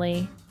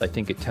food-friendly. I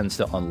think it tends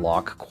to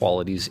unlock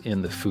qualities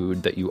in the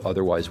food that you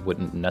otherwise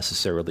wouldn't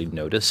necessarily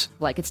notice.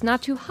 Like it's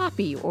not too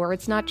hoppy or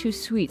it's not too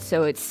sweet,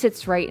 so it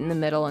sits right in the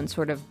middle and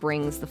sort of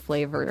brings the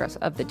flavors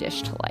of the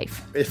dish to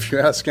life. If you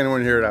ask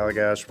anyone here at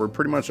Allagash, we're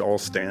pretty much all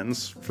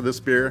stands for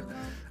this beer.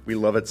 We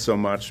love it so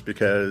much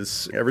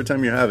because every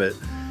time you have it,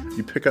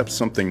 you pick up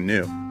something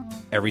new.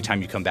 Every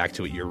time you come back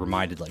to it, you're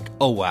reminded like,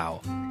 oh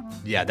wow,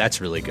 yeah, that's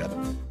really good.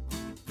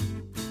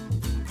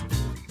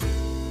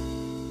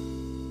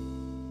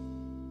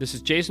 This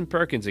is Jason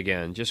Perkins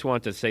again. Just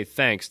want to say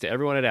thanks to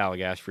everyone at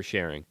Allagash for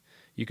sharing.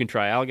 You can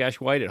try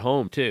Allagash White at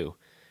home, too.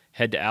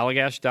 Head to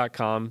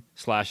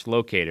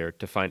allagash.com/locator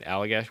to find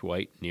Allagash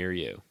White near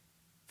you.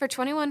 For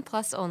 21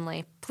 plus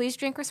only, please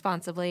drink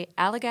responsibly.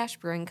 Allagash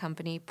Brewing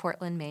Company,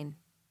 Portland, Maine.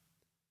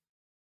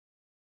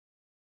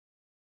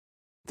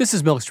 This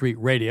is Milk Street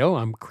Radio.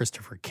 I'm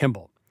Christopher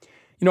Kimball.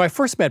 You know, I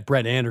first met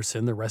Brett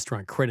Anderson, the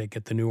restaurant critic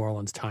at the New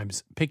Orleans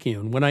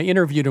Times-Picayune, when I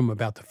interviewed him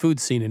about the food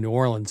scene in New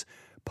Orleans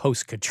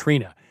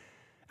post-Katrina.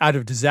 Out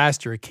of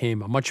disaster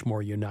came a much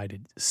more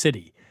united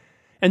city.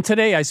 And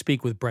today I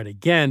speak with Brett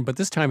again, but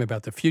this time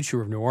about the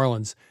future of New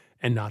Orleans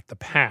and not the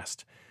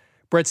past.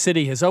 Brett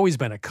City has always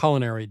been a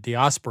culinary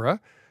diaspora,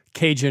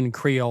 Cajun,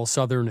 Creole,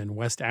 Southern, and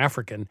West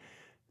African.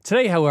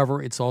 Today,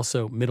 however, it's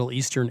also Middle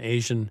Eastern,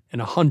 Asian,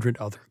 and 100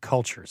 other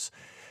cultures.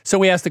 So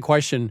we asked the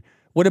question,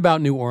 what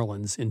about New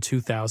Orleans in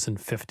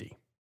 2050?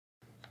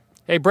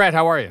 Hey, Brett,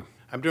 how are you?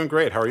 I'm doing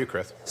great. How are you,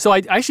 Chris? So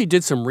I actually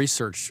did some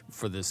research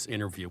for this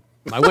interview.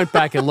 I went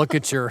back and looked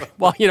at your,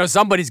 well, you know,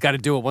 somebody's got to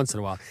do it once in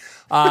a while.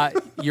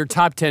 Your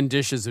top 10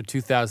 dishes of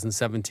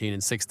 2017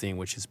 and 16,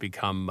 which has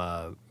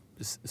become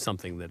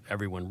something that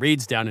everyone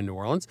reads down in New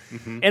Orleans.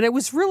 Mm-hmm. And it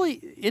was really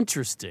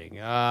interesting.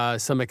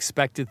 Some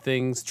expected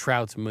things,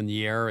 trout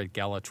meuniere at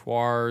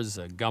Galatoire's,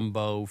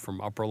 gumbo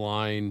from Upper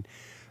Line,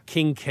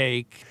 king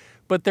cake.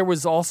 But there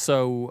was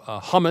also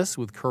hummus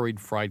with curried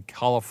fried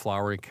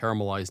cauliflower and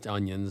caramelized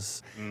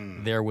onions.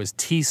 There was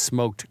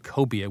tea-smoked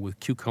cobia with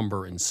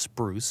cucumber and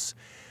spruce.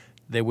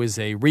 There was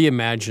a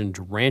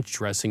reimagined ranch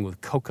dressing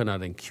with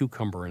coconut and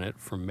cucumber in it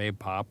from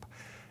Maypop.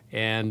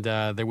 And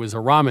there was a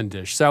ramen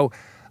dish. So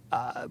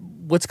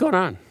what's going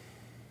on?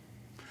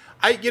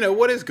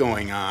 What is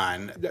going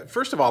on?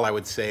 First of all, I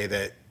would say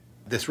that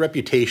this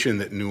reputation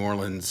that New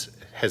Orleans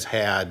has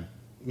had,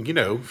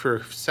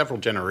 for several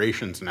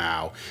generations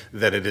now,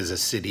 that it is a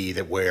city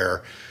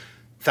where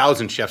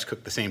 1,000 chefs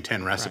cook the same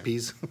 10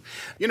 recipes.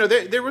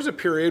 Right. There was a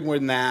period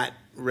when that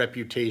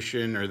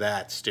reputation or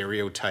that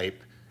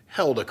stereotype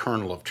held a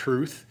kernel of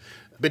truth.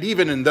 But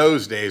even in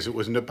those days, it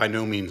was by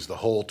no means the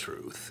whole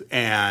truth.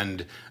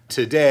 And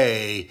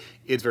today,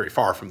 it's very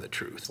far from the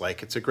truth.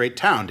 Like, it's a great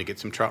town to get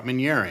some trout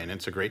meuniere in.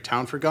 It's a great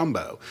town for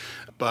gumbo.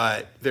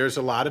 But there's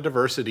a lot of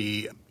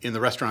diversity in the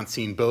restaurant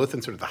scene, both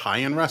in sort of the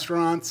high-end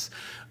restaurants.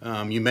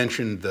 You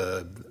mentioned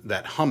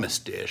that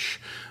hummus dish.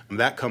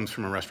 That comes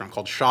from a restaurant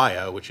called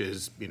Shaya, which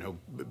is,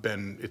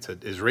 it's an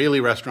Israeli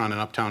restaurant in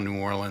uptown New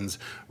Orleans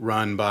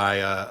run by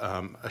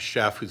a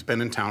chef who's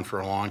been in town for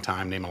a long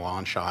time named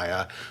Alon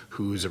Shaya,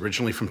 who's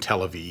originally from Tel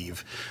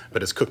Aviv,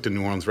 but has cooked in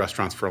New Orleans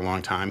restaurants for a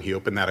long time. He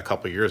opened that a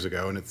couple of years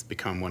ago, and it's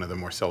become one of the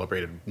more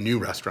celebrated new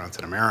restaurants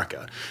in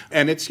America.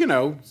 And it's,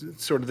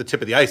 sort of the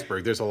tip of the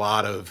iceberg. There's a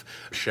lot of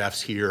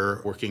chefs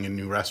here working in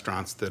new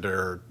restaurants that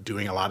are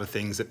doing a lot of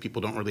things that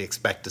people don't really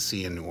expect to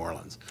see in New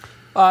Orleans.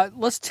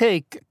 Let's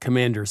take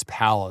Commander's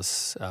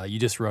Palace. You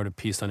just wrote a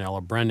piece on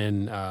Ella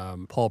Brennan.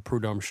 Paul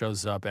Prudhomme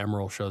shows up.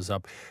 Emeril shows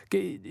up.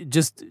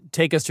 Just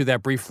take us through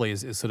that briefly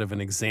as sort of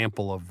an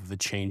example of the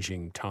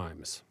changing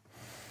times.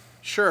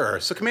 Sure.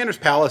 So Commander's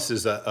Palace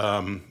is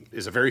a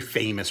very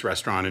famous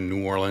restaurant in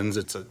New Orleans.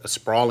 It's a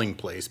sprawling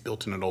place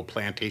built in an old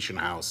plantation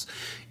house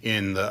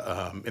in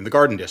the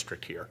Garden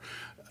District here.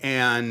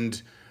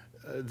 And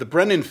the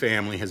Brennan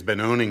family has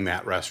been owning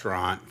that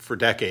restaurant for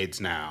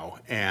decades now,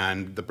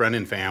 and the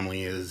Brennan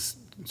family is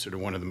sort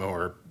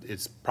of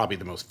it's probably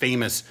the most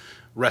famous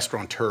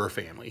restaurateur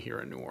family here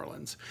in New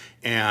Orleans.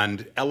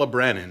 And Ella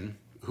Brennan,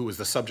 who was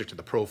the subject of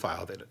the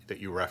profile that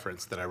you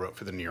referenced that I wrote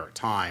for the New York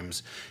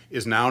Times,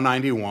 is now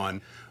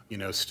 91,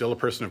 still a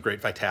person of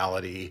great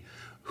vitality,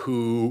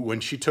 who, when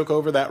she took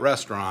over that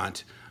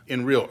restaurant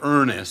in real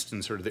earnest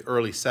in sort of the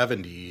early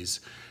 70s,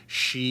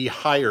 she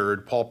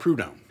hired Paul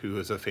Prudhomme, who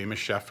is a famous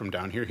chef from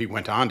down here. He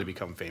went on to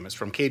become famous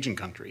from Cajun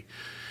country.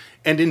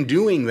 And in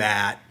doing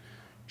that,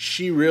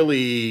 she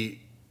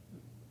really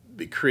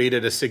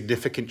created a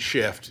significant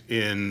shift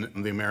in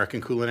the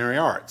American culinary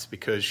arts,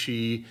 because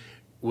she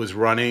was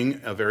running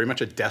very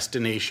much a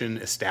destination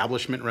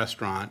establishment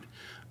restaurant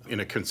in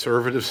a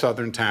conservative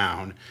southern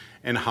town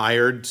and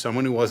hired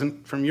someone who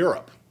wasn't from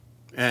Europe.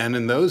 And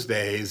in those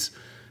days,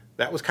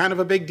 that was kind of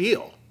a big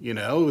deal,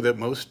 that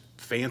most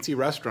fancy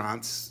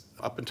restaurants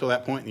up until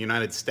that point in the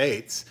United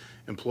States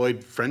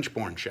employed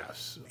French-born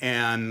chefs.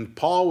 And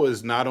Paul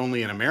was not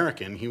only an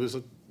American, he was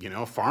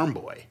a farm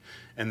boy.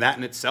 And that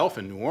in itself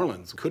in New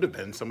Orleans could have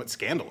been somewhat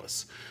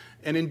scandalous.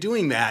 And in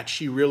doing that,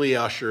 she really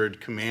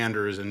ushered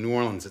Commander's and New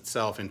Orleans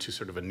itself into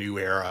sort of a new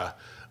era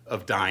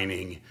of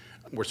dining,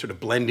 where sort of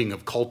blending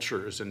of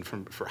cultures and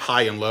for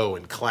high and low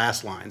and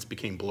class lines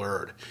became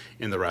blurred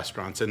in the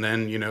restaurants. And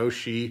then,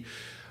 she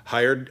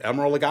hired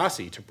Emeril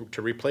Lagasse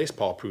to replace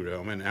Paul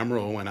Prudhomme, and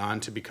Emeril went on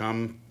to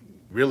become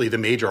really the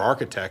major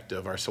architect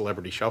of our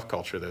celebrity shelf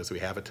culture as we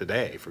have it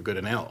today, for good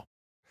and ill.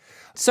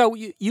 So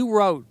you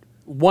wrote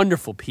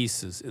wonderful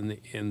pieces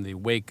in the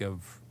wake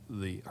of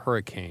the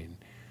hurricane,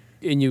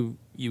 and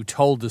you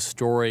told the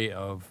story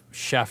of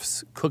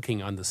chefs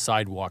cooking on the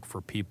sidewalk for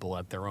people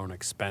at their own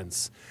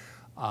expense,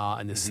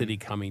 and the city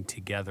coming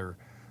together.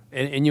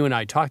 And you and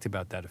I talked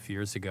about that a few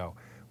years ago.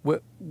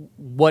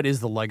 What is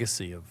the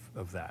legacy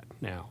of that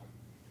now?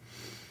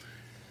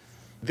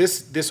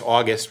 This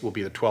August will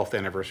be the 12th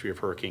anniversary of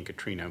Hurricane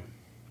Katrina.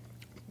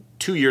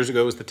 2 years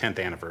ago was the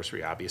 10th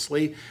anniversary,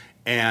 obviously,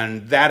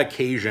 and that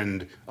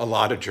occasioned a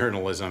lot of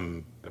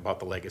journalism about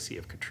the legacy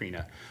of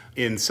Katrina.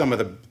 In some of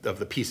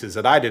the pieces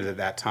that I did at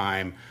that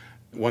time,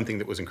 one thing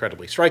that was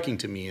incredibly striking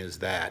to me is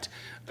that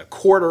a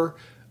quarter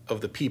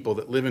of the people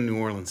that live in New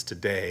Orleans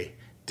today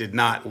did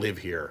not live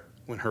here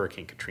when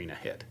Hurricane Katrina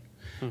hit.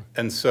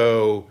 And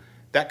so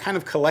that kind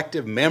of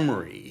collective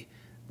memory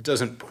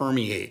doesn't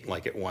permeate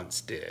like it once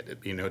did.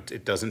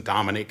 It doesn't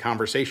dominate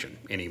conversation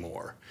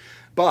anymore.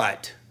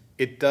 But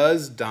it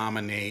does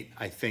dominate,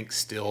 I think,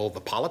 still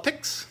the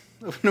politics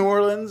of New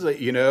Orleans.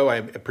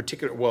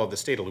 The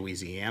state of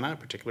Louisiana,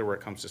 particularly where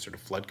it comes to sort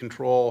of flood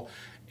control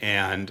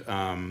and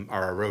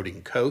our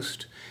eroding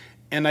coast.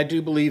 And I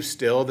do believe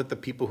still that the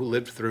people who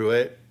lived through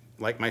it,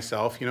 like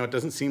myself, it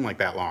doesn't seem like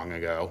that long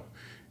ago.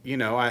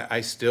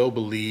 I still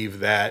believe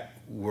that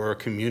we're a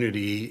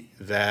community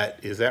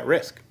that is at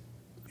risk,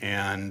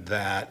 and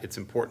that it's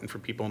important for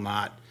people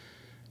not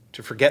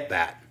to forget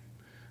that.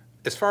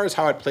 As far as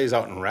how it plays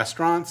out in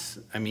restaurants,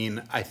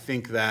 I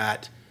think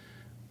that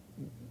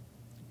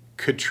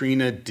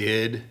Katrina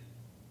did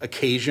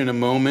occasion a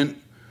moment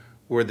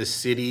where the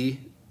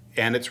city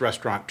and its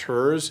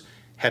restaurateurs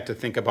had to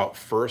think about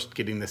first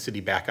getting the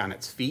city back on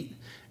its feet,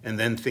 and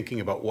then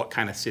thinking about what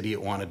kind of city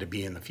it wanted to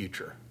be in the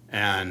future.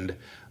 And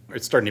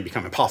it's starting to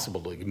become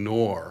impossible to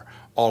ignore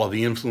all of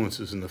the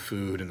influences in the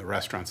food and the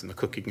restaurants and the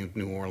cooking of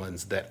New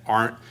Orleans that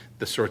aren't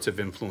the sorts of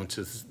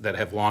influences that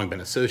have long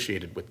been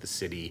associated with the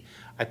city.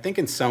 I think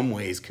in some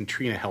ways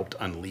Katrina helped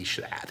unleash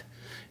that.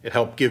 It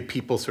helped give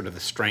people sort of the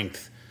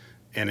strength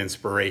and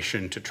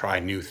inspiration to try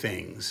new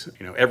things.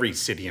 Every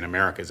city in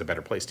America is a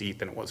better place to eat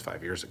than it was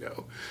 5 years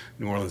ago.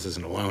 New Orleans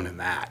isn't alone in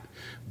that.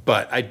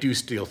 But I do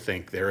still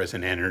think there is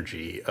an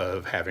energy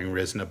of having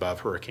risen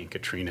above Hurricane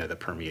Katrina that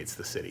permeates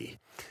the city.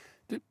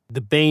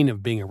 The bane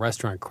of being a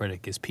restaurant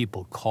critic is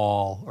people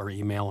call or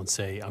email and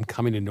say, I'm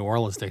coming to New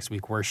Orleans next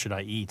week, where should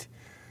I eat?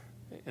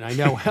 And I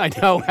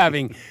know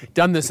having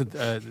done this at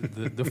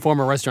the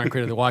former restaurant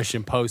critic of the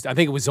Washington Post, I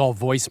think it was all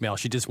voicemail.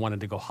 She just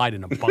wanted to go hide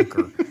in a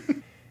bunker.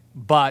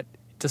 But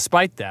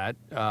despite that,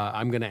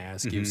 I'm going to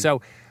ask you.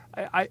 So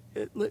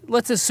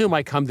let's assume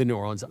I come to New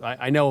Orleans.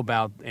 I know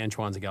about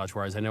anchois and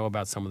gauchoirs. I know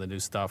about some of the new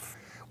stuff.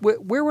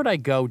 Where would I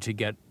go to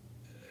get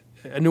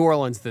a New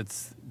Orleans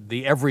that's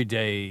the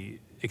everyday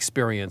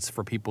experience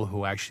for people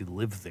who actually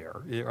live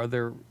there?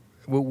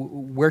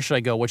 Where should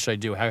I go? What should I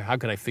do? How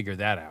could I figure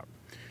that out?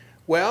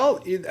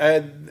 Well,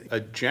 a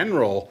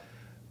general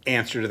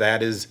answer to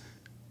that is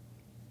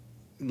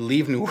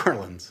leave New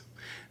Orleans.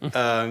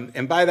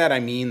 And by that I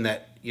mean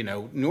that,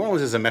 New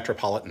Orleans is a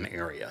metropolitan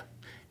area.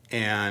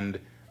 And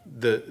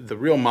the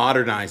real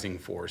modernizing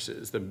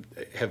forces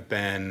have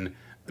been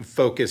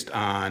focused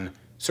on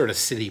sort of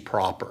city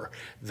proper,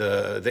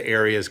 the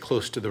areas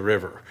close to the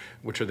river,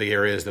 which are the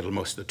areas that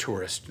most of the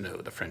tourists know,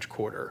 the French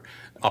Quarter,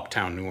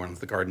 uptown New Orleans,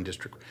 the Garden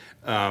District.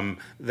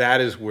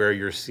 That is where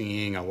you're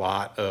seeing a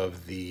lot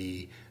of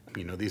these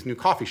new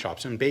coffee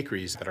shops and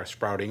bakeries that are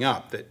sprouting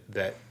up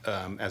that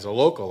as a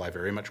local, I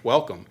very much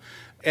welcome.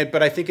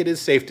 But I think it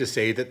is safe to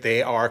say that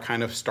they are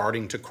kind of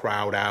starting to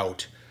crowd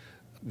out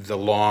the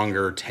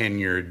longer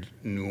tenured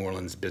New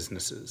Orleans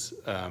businesses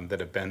that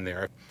have been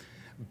there.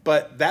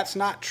 But that's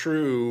not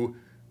true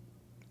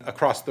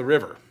across the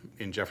river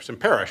in Jefferson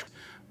Parish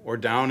or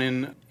down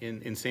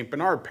in St.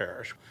 Bernard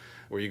Parish,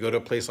 where you go to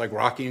a place like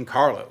Rocky and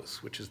Carlos,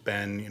 which has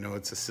been,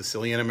 it's a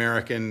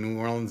Sicilian-American New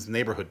Orleans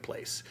neighborhood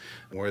place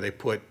where they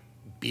put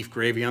beef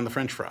gravy on the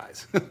French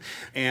fries.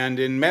 And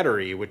in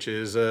Metairie, which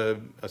is a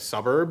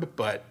suburb,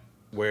 but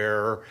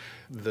where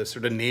the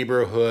sort of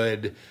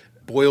neighborhood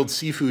boiled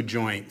seafood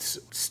joints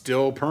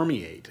still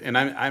permeate. And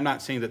I'm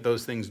not saying that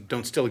those things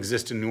don't still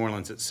exist in New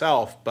Orleans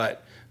itself,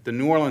 but the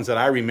New Orleans that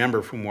I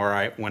remember from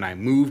when I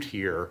moved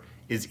here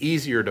is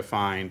easier to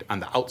find on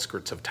the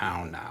outskirts of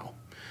town now,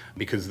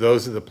 because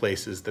those are the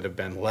places that have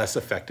been less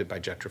affected by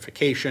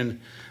gentrification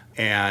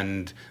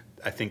and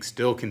I think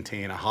still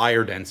contain a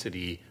higher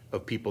density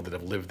of people that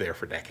have lived there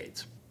for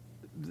decades.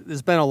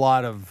 There's been a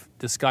lot of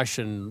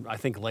discussion, I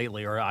think,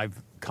 lately, or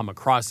I've come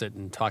across it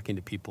in talking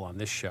to people on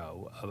this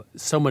show.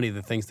 So many of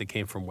the things that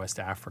came from West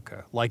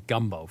Africa, like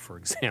gumbo, for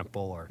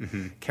example, or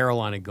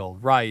Carolina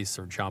gold rice,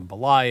 or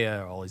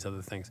jambalaya, or all these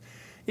other things.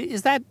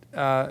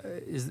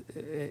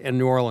 And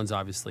New Orleans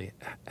obviously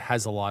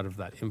has a lot of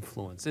that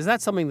influence. Is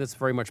that something that's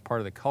very much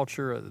part of the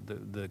culture,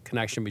 the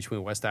connection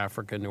between West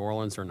Africa and New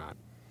Orleans, or not?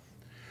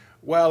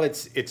 Well,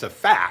 it's a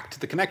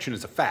fact. The connection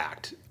is a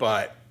fact,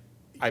 but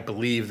I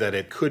believe that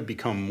it could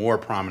become more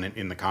prominent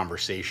in the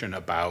conversation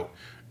about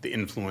the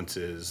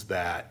influences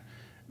that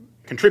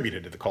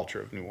contributed to the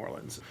culture of New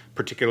Orleans,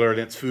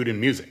 particularly in its food and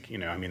music.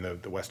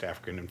 The West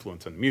African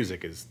influence on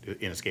music is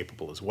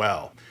inescapable as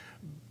well.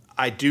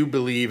 I do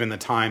believe in the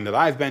time that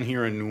I've been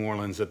here in New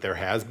Orleans that there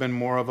has been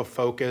more of a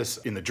focus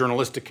in the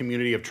journalistic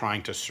community of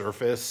trying to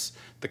surface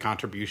the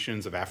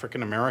contributions of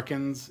African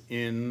Americans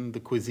in the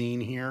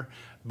cuisine here.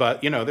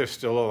 But, there's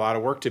still a lot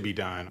of work to be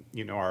done.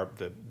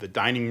 The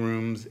dining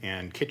rooms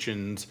and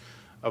kitchens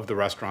of the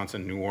restaurants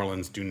in New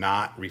Orleans do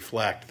not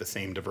reflect the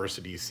same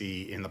diversity you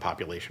see in the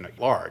population at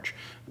large.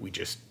 We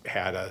just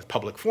had a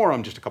public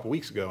forum just a couple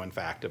weeks ago, in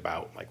fact,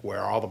 about where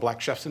are all the black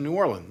chefs in New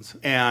Orleans?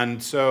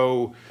 And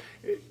so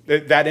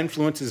that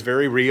influence is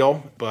very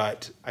real,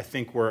 but I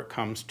think where it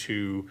comes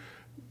to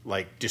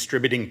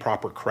distributing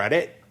proper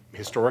credit,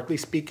 historically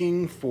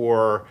speaking,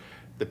 for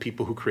the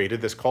people who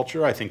created this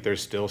culture, I think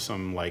there's still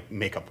some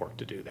makeup work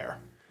to do there.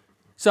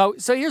 So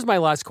here's my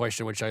last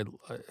question, which I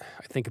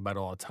think about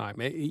all the time.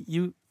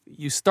 You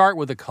start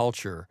with a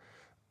culture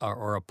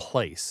or a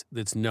place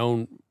that's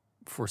known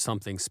for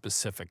something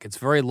specific. It's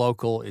very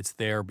local. It's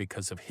there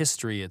because of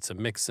history. It's a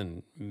mix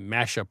and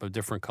mashup of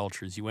different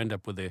cultures. You end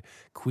up with a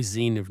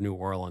cuisine of New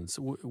Orleans,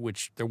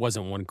 which there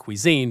wasn't one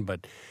cuisine,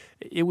 but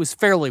it was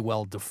fairly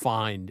well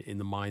defined in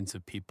the minds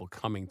of people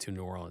coming to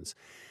New Orleans.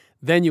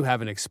 Then you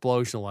have an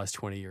explosion in the last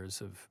 20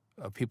 years of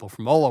people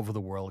from all over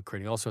the world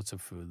creating all sorts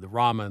of food, the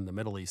ramen, the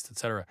Middle East, et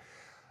cetera.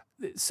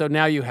 So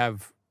now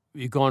you've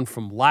gone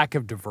from lack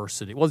of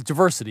diversity, well, it's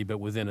diversity, but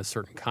within a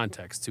certain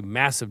context, to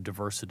massive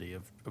diversity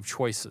of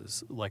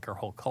choices, like our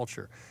whole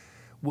culture.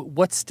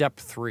 What's step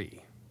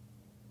 3?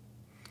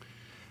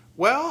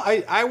 Well,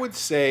 I would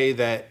say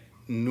that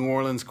New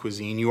Orleans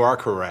cuisine, you are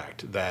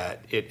correct,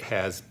 that it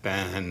has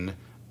been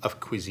a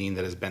cuisine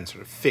that has been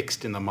sort of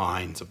fixed in the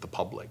minds of the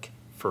public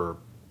for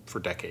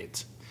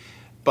decades.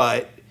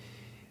 But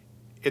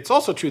it's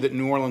also true that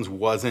New Orleans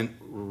wasn't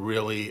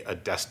really a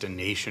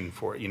destination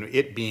for it.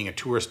 It being a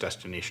tourist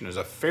destination is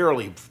a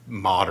fairly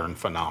modern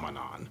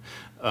phenomenon.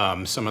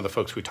 Some of the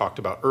folks we talked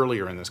about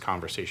earlier in this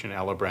conversation,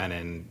 Ella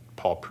Brennan,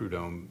 Paul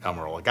Prudhomme,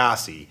 Elmer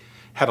Lagasse,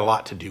 had a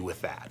lot to do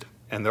with that.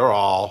 And they're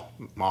all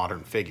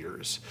modern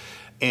figures.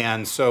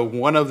 And so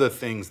one of the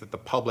things that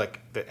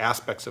the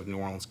aspects of New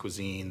Orleans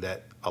cuisine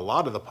that a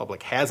lot of the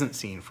public hasn't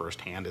seen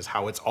firsthand is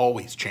how it's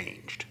always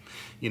changed.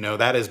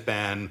 That has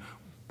been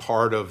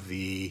part of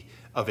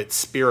its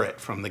spirit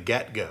from the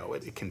get-go.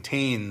 It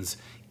contains,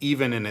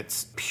 even in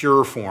its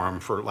pure form,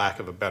 for lack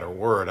of a better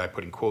word, I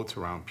put in quotes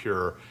around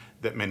pure,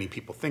 that many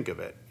people think of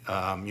it.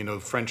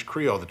 French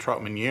Creole, the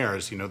trout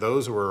meunières,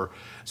 those were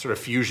sort of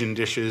fusion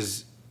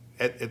dishes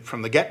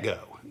from the get-go.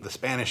 The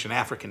Spanish and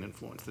African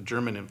influence, the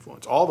German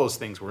influence, all those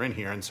things were in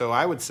here. And so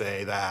I would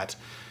say that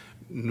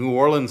New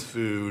Orleans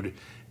food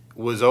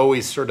was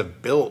always sort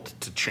of built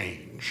to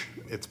change.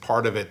 It's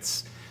part of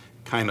its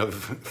kind of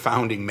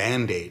founding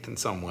mandate in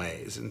some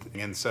ways.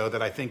 And so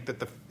that I think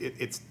that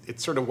it's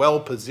sort of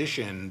well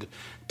positioned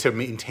to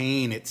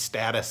maintain its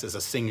status as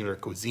a singular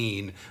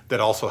cuisine that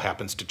also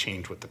happens to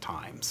change with the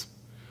times,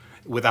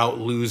 without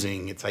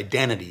losing its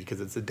identity, because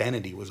its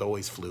identity was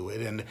always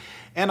fluid.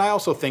 And I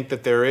also think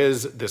that there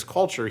is this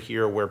culture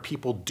here where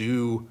people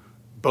do,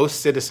 both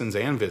citizens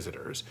and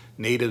visitors,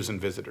 natives and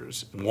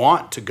visitors,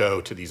 want to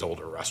go to these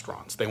older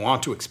restaurants. They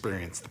want to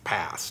experience the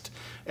past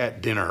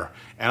at dinner.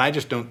 And I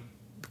just don't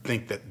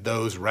think that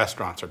those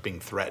restaurants are being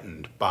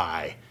threatened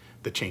by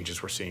the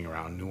changes we're seeing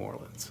around New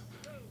Orleans.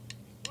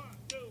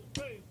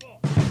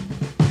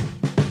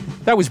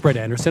 That was Brett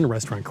Anderson, a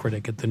restaurant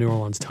critic at the New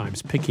Orleans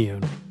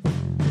Times-Picayune.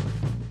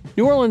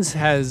 New Orleans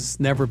has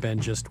never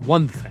been just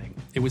one thing.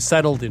 It was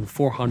settled in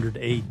 400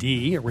 AD,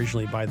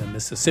 originally by the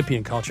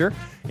Mississippian culture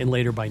and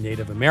later by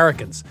Native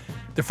Americans.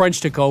 The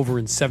French took over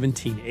in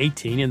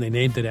 1718 and they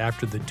named it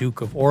after the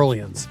Duke of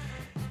Orleans.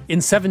 In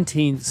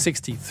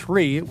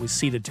 1763, it was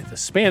ceded to the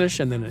Spanish,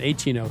 and then in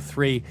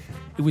 1803,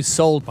 it was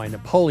sold by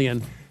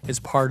Napoleon as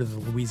part of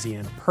the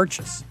Louisiana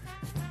Purchase.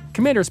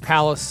 Commander's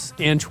Palace,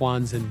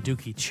 Antoine's, and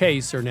Dooky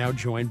Chase are now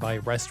joined by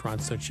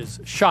restaurants such as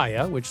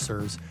Shaya, which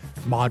serves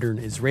modern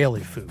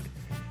Israeli food.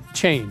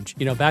 Change,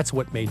 that's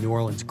what made New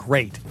Orleans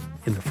great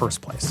in the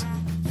first place.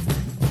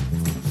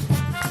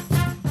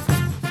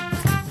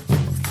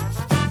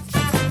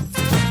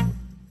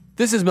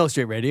 This is Milk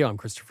Street Radio. I'm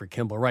Christopher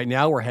Kimball. Right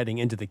now, we're heading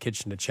into the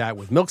kitchen to chat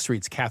with Milk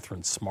Street's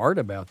Catherine Smart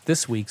about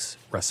this week's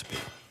recipe.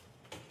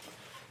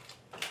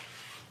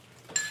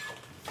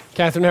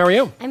 Catherine, how are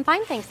you? I'm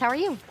fine, thanks. How are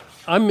you?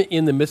 I'm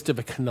in the midst of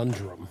a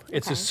conundrum.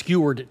 It's a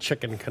skewered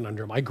chicken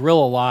conundrum. I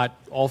grill a lot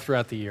all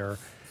throughout the year.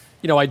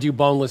 I do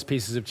boneless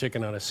pieces of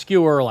chicken on a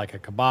skewer, like a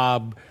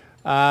kebab.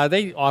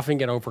 They often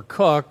get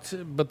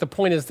overcooked, but the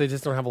point is they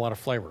just don't have a lot of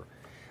flavor.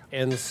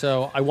 And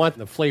so I want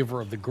the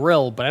flavor of the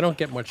grill, but I don't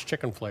get much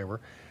chicken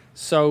flavor.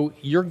 So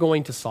you're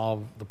going to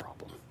solve the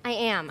problem. I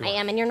am,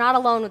 and you're not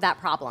alone with that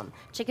problem.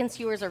 Chicken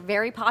skewers are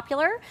very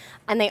popular,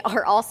 and they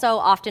are also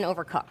often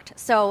overcooked.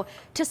 So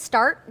to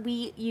start,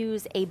 we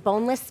use a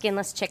boneless,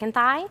 skinless chicken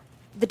thigh.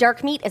 The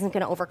dark meat isn't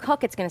going to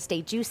overcook. It's going to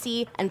stay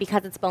juicy, and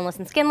because it's boneless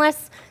and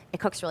skinless,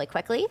 it cooks really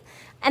quickly.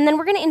 And then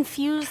we're going to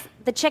infuse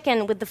the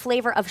chicken with the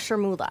flavor of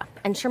chermoula.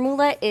 And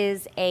chermoula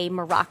is a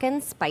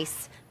Moroccan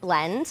spice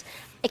blend.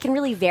 It can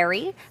really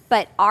vary,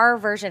 but our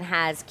version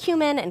has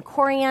cumin and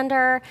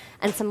coriander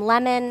and some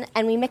lemon,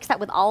 and we mix that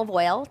with olive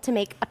oil to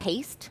make a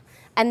paste.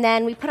 And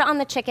then we put it on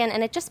the chicken,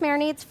 and it just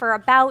marinates for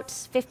about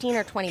 15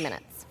 or 20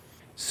 minutes.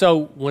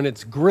 So when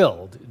it's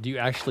grilled, do you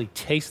actually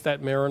taste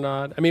that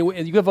marinade? I mean,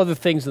 you have other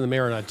things in the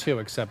marinade too,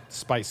 except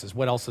spices.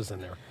 What else is in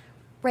there?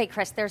 Right,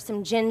 Chris. There's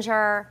some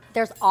ginger,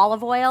 there's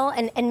olive oil,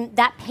 and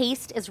that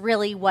paste is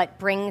really what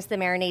brings the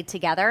marinade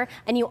together.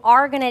 And you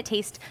are going to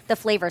taste the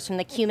flavors from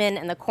the cumin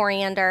and the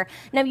coriander.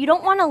 Now, you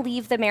don't want to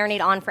leave the marinade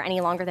on for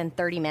any longer than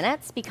 30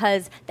 minutes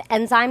because the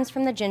enzymes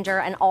from the ginger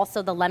and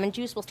also the lemon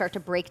juice will start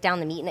to break down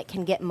the meat and it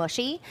can get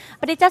mushy.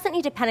 But it doesn't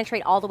need to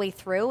penetrate all the way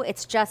through.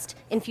 It's just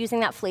infusing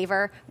that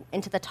flavor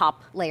into the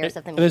top layers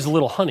of the meat. And there's a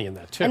little honey in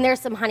that too. And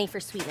there's some honey for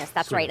sweetness,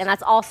 that's right. And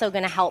that's also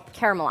going to help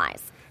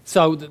caramelize.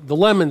 So the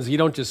lemons, you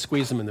don't just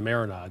squeeze them in the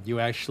marinade.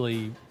 You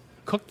actually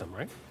cook them,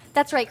 right?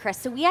 That's right, Chris.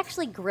 So we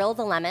actually grill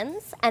the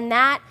lemons, and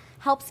that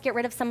helps get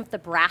rid of some of the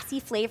brassy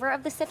flavor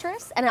of the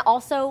citrus, and it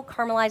also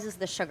caramelizes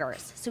the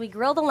sugars. So we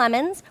grill the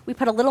lemons. We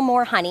put a little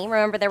more honey.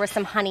 Remember, there was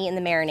some honey in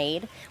the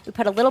marinade. We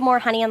put a little more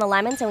honey on the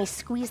lemons, and we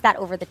squeeze that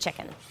over the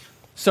chicken.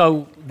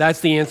 So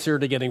that's the answer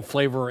to getting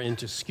flavor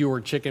into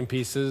skewered chicken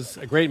pieces.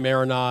 A great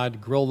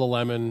marinade, grill the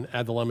lemon,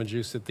 add the lemon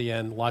juice at the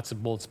end, lots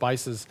of bold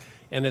spices.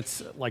 And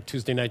it's like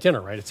Tuesday night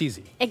dinner, right? It's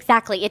easy.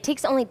 Exactly. It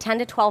takes only 10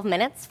 to 12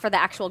 minutes for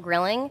the actual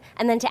grilling.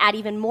 And then to add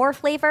even more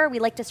flavor, we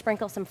like to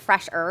sprinkle some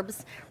fresh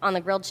herbs on the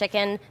grilled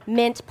chicken.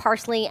 Mint,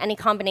 parsley, any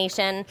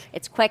combination.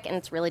 It's quick and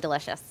it's really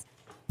delicious.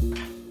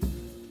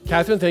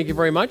 Catherine, thank you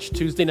very much.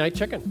 Tuesday night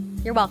chicken.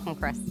 You're welcome,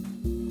 Chris.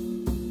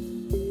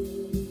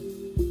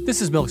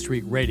 This is Milk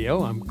Street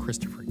Radio. I'm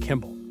Christopher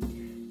Kimball.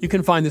 You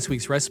can find this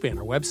week's recipe on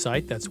our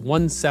website. That's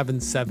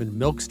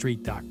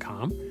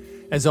 177milkstreet.com.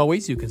 As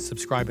always, you can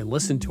subscribe and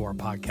listen to our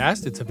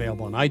podcast. It's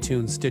available on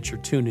iTunes, Stitcher,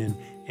 TuneIn,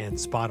 and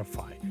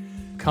Spotify.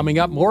 Coming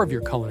up, more of your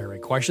culinary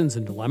questions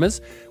and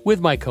dilemmas with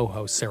my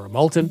co-host, Sarah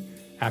Moulton,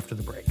 after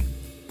the break.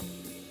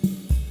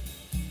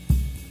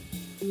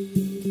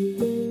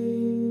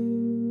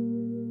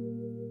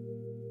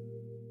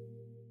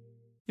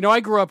 I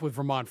grew up with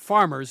Vermont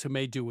farmers who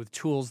made do with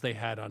tools they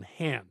had on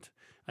hand.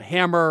 A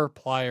hammer,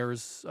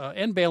 pliers,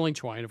 and baling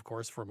twine, of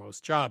course, for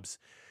most jobs.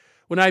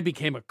 When I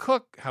became a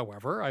cook,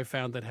 however, I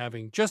found that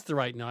having just the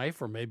right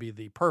knife or maybe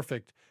the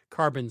perfect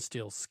carbon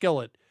steel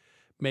skillet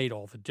made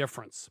all the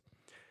difference.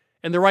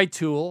 And the right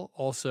tool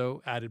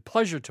also added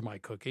pleasure to my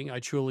cooking. I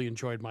truly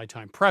enjoyed my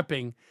time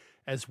prepping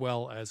as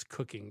well as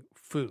cooking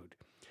food.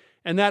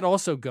 And that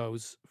also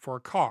goes for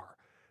a car.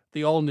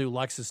 The all-new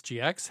Lexus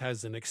GX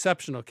has an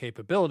exceptional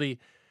capability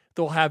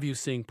that will have you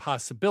seeing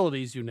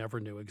possibilities you never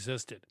knew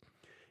existed.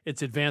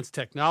 Its advanced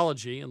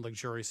technology and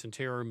luxurious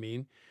interior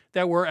mean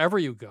that wherever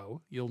you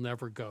go, you'll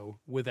never go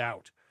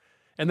without.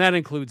 And that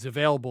includes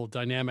available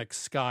dynamic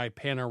sky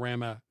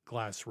panorama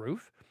glass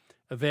roof,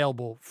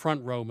 available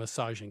front row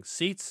massaging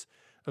seats,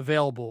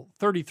 available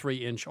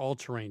 33-inch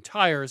all-terrain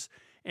tires,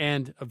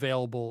 and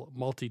available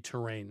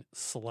multi-terrain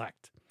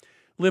select.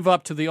 Live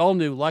up to the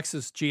all-new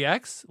Lexus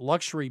GX,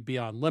 luxury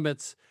beyond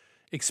limits.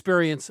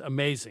 Experience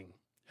amazing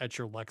at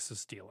your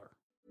Lexus dealer.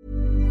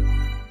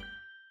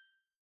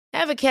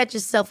 Ever catch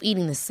yourself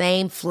eating the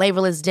same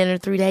flavorless dinner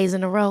 3 days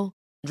in a row?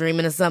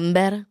 Dreaming of something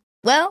better?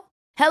 Well,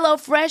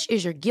 HelloFresh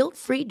is your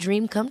guilt-free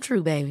dream come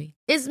true, baby.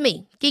 It's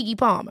me, Keke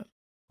Palmer.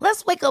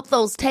 Let's wake up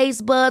those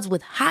taste buds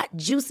with hot,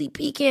 juicy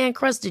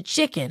pecan-crusted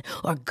chicken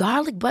or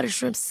garlic butter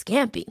shrimp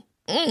scampi.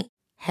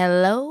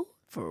 Hello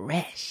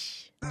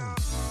Fresh.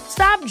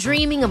 Stop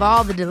dreaming of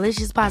all the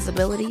delicious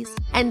possibilities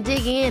and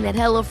dig in at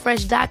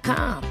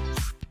HelloFresh.com.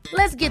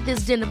 Let's get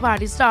this dinner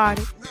party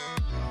started.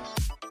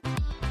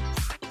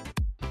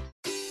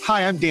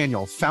 Hi, I'm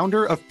Daniel,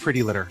 founder of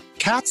Pretty Litter.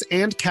 Cats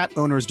and cat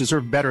owners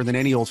deserve better than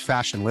any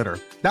old-fashioned litter.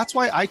 That's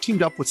why I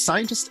teamed up with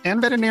scientists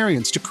and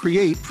veterinarians to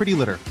create Pretty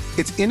Litter.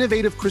 Its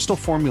innovative crystal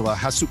formula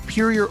has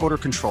superior odor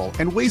control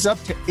and weighs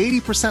up to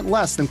 80%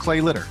 less than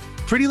clay litter.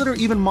 Pretty Litter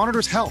even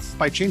monitors health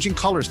by changing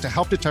colors to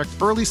help detect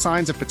early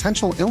signs of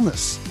potential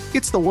illness.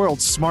 It's the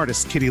world's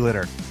smartest kitty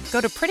litter. Go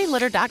to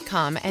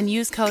prettylitter.com and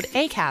use code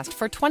ACAST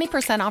for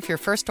 20% off your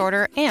first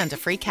order and a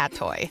free cat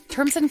toy.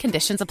 Terms and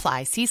conditions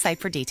apply. See site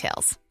for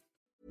details.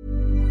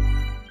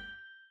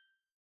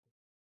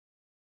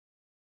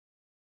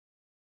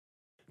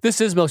 This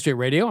is Milk Street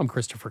Radio. I'm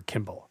Christopher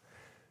Kimball.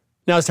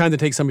 Now it's time to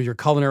take some of your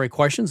culinary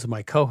questions with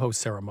my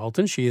co-host, Sarah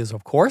Moulton. She is,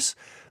 of course,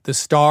 the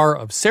star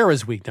of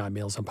Sarah's Weeknight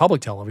Meals on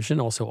public television,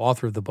 also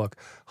author of the book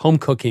Home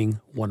Cooking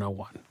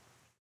 101.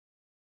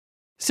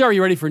 Sarah,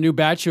 you ready for a new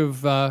batch of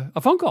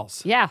phone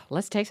calls? Yeah,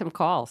 let's take some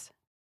calls.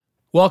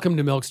 Welcome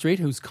to Milk Street.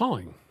 Who's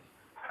calling?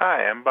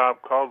 Hi, I'm Bob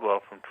Caldwell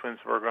from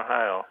Twinsburg,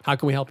 Ohio. How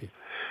can we help you?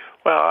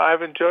 Well,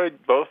 I've enjoyed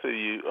both of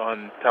you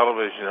on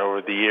television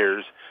over the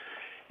years.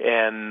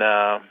 And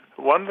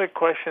one of the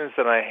questions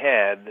that I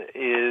had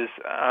is,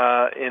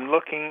 in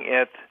looking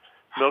at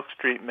Milk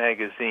Street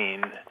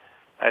magazine,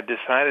 I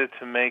decided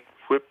to make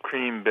whipped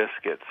cream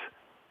biscuits.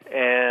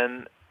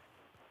 And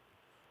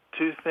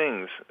two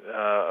things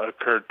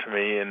occurred to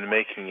me in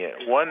making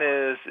it. One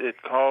is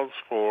it calls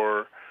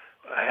for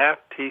a half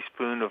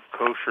teaspoon of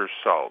kosher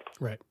salt.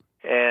 Right.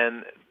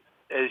 And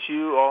as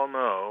you all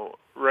know,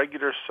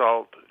 regular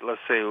salt, let's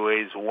say,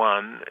 weighs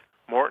 1.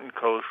 Morton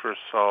kosher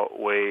salt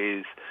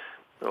weighs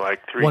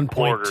like 3/4.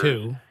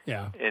 1.2,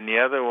 yeah. And the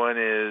other one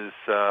is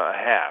a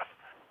half.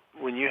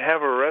 When you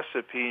have a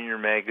recipe in your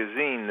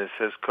magazine that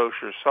says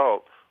kosher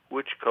salt,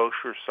 which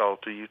kosher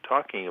salt are you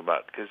talking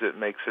about? Because it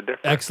makes a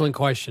difference. Excellent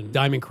question.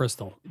 Diamond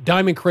Crystal.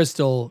 Diamond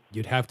Crystal,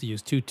 you'd have to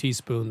use 2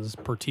 teaspoons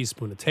per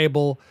teaspoon a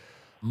table.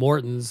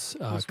 Morton's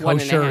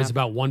kosher is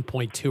about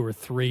 1.2 or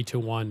 3 to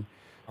 1,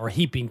 or a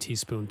heaping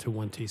teaspoon to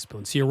 1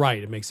 teaspoon. So you're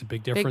right. It makes a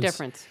big difference. Big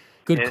difference.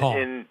 Good call.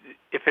 And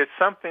if it's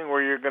something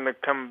where you're going to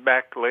come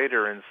back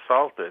later and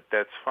salt it,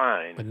 that's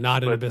fine. But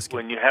not in a biscuit.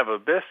 When you have a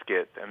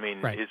biscuit, I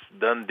mean, Right. it's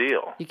done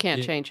deal. You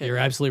can't change it. You're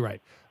absolutely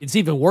right. It's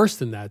even worse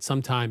than that.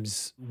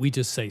 Sometimes we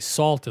just say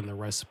salt in the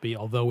recipe,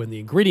 although in the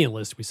ingredient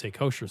list we say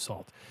kosher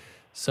salt.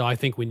 So I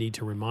think we need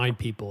to remind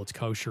people it's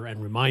kosher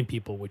and remind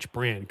people which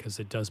brand, because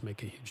it does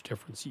make a huge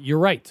difference. You're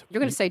right.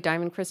 You're going to say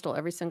Diamond Crystal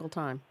every single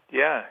time.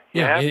 Yeah.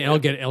 Yeah, and I'll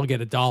get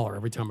 $1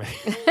 every time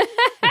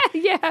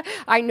Yeah,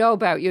 I know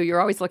about you. You're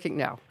always looking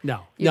now.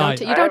 No. You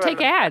don't take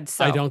ads.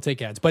 So. I don't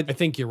take ads, but I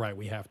think you're right.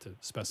 We have to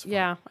specify.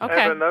 Yeah, okay. I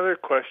have another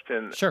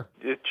question. Sure.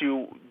 If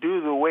you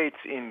do the weights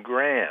in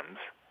grams,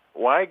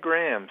 why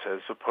grams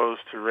as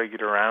opposed to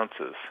regular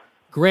ounces?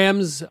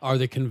 Grams are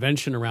the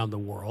convention around the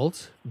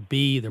world.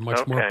 They're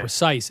much more Okay.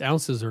 precise.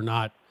 Ounces are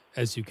not,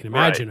 as you can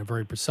imagine, Right. are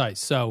very precise.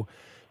 So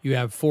you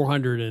have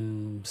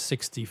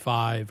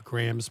 465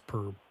 grams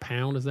per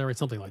pound. Is that right?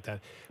 Something like that.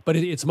 But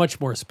it's much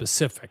more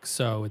specific.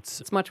 So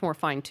It's much more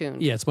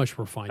fine-tuned. yeah, it's much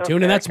more fine-tuned. Okay,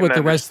 and that's I can what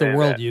the rest of the understand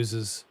world that.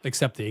 uses,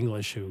 except the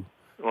English, who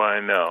Well, I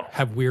know.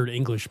 have weird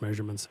English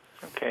measurements.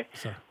 Okay.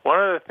 So. One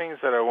of the things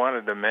that I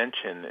wanted to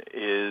mention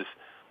is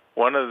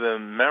one of the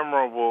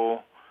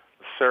memorable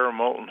Sarah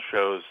Moulton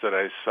shows that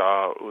I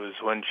saw was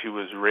when she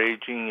was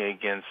raging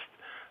against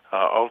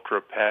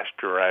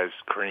ultra-pasteurized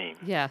cream.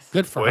 Yes.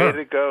 Good for Way her.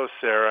 to go,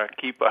 Sarah.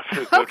 Keep up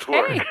the good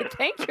Okay, work.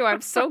 thank you. I'm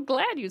so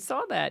glad you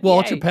saw that. Well, Yay.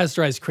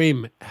 ultra-pasteurized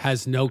cream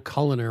has no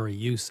culinary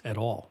use at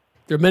all.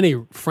 There are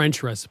many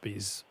French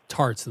recipes,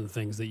 tarts and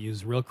things that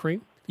use real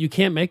cream. You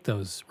can't make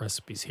those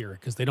recipes here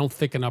because they don't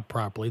thicken up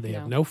properly. They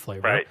have no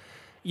flavor. Right.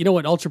 You know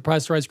what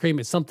ultra-pasteurized cream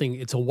is?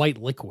 It's a white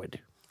liquid,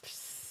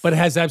 but it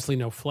has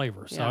absolutely no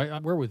flavor. So Yeah.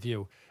 we're with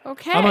you.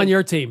 Okay. I'm on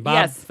your team, Bob.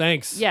 Yes.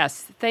 Thanks.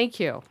 Yes,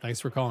 thank you. Thanks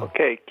for calling.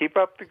 Okay, keep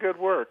up the good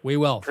work. We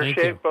will. Thank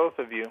Appreciate you. both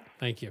of you.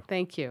 Thank you.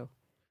 Thank you.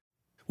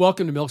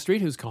 Welcome to Milk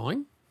Street. Who's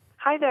calling?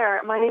 Hi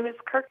there. My name is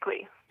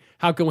Kirkley.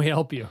 How can we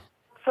help you?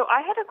 So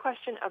I had a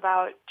question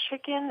about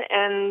chicken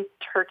and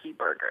turkey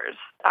burgers.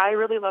 I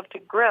really love to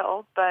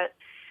grill, but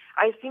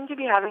I seem to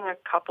be having a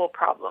couple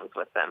problems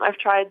with them. I've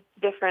tried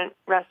different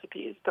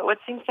recipes, but what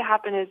seems to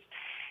happen is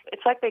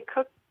it's like they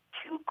cook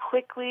too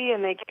quickly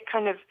and they get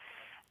kind of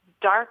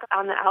dark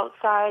on the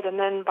outside, and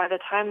then by the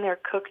time they're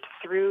cooked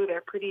through,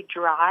 they're pretty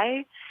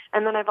dry.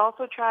 And then I've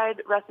also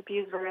tried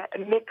recipes where I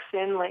mix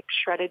in like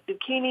shredded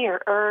zucchini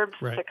or herbs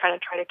to kind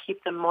of try to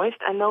keep them moist,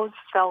 and those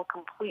fell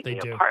completely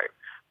apart.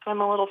 So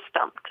I'm a little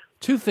stumped.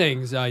 Two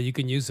things. You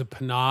can use a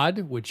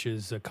panade, which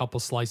is a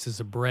couple slices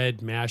of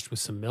bread mashed with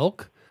some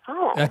milk.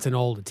 Oh. That's an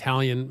old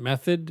Italian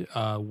method,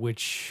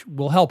 which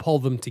will help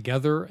hold them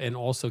together and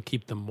also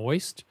keep them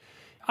moist.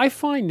 I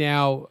find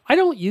now I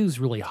don't use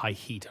really high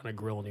heat on a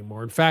grill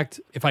anymore. In fact,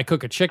 if I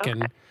cook a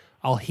chicken,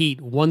 I'll heat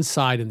one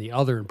side and the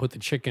other and put the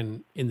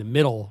chicken in the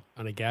middle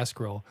on a gas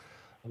grill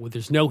where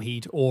there's no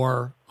heat,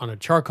 or on a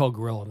charcoal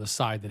grill on the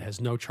side that has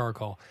no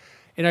charcoal.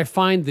 And I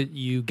find that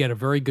you get a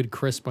very good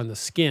crisp on the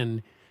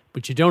skin,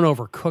 but you don't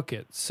overcook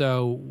it.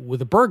 So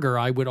with a burger,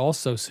 I would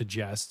also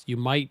suggest you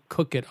might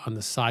cook it on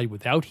the side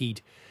without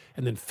heat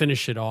and then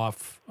finish it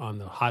off on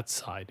the hot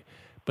side.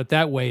 But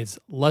that way it's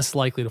less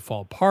likely to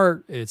fall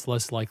apart. It's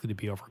less likely to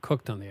be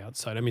overcooked on the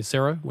outside. I mean,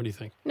 Sarah, what do you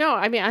think? No,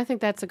 I mean, I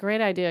think that's a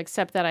great idea,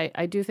 except that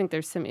I do think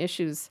there's some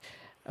issues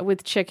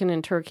with chicken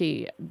and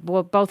turkey,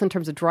 well, both in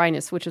terms of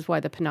dryness, which is why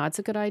the panade's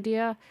a good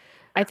idea.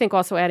 I think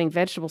also adding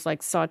vegetables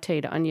like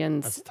sautéed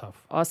onions, that's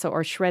tough. Also,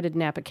 or shredded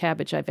Napa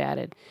cabbage I've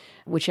added,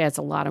 which adds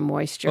a lot of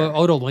moisture.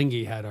 Odo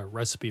Linghi had a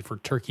recipe for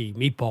turkey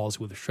meatballs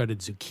with shredded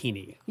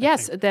zucchini.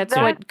 Yes, that's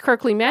what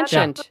Kirkley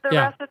mentioned. That's the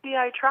recipe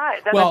I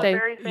tried. That's well, the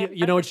very same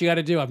you know what you got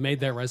to do? I've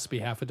made that recipe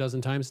half a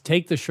dozen times.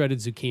 Take the shredded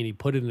zucchini,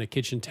 put it in a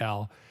kitchen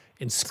towel,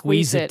 and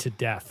squeeze it to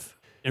death,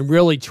 and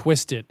really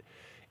twist it.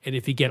 And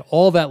if you get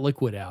all that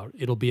liquid out,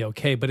 it'll be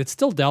okay. But it's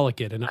still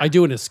delicate, and I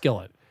do it in a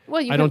skillet.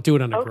 Well, I don't do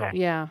it on a grill.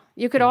 Yeah.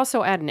 You could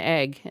also add an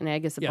egg. An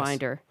egg is a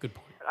binder. Good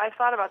point. I've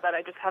thought about that.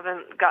 I just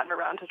haven't gotten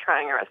around to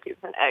trying a recipe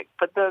with an egg.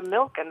 But the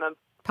milk and the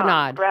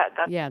Panade. bread,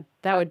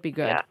 that would be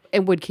good. Yeah.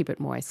 It would keep it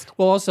moist.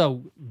 Well,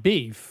 also,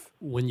 beef,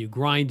 when you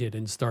grind it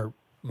and start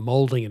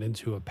molding it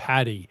into a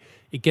patty,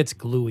 it gets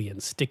gluey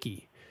and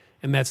sticky.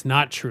 And that's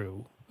not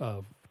true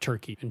of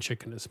turkey and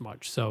chicken as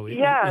much. So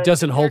it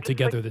doesn't hold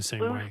together the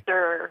same way.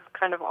 They're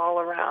kind of all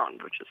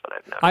around, which is what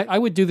I've noticed. I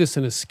would do this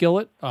in a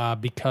skillet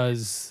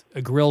because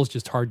a grill is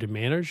just hard to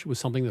manage with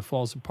something that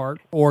falls apart,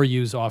 or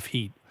use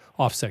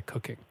offset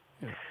cooking.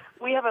 Yeah.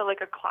 We have a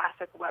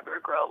classic Weber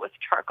grill with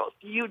charcoal.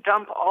 You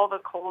dump all the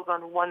coals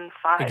on one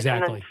side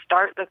and then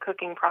start the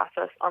cooking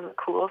process on the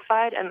cool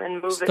side and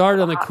then move it. Start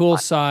to on the hot cool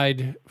side.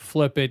 side,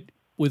 flip it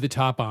with the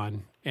top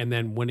on, and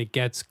then when it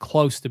gets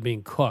close to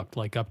being cooked,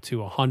 like up to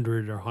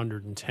 100 or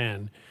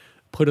 110,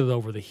 put it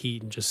over the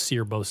heat and just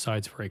sear both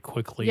sides very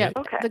quickly. Yeah.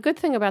 The good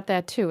thing about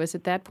that, too, is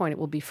at that point it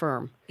will be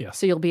firm. Yes.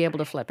 So you'll be able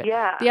to flip it.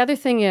 Yeah. The other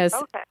thing is,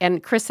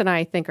 and Chris and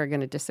I think are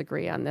going to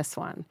disagree on this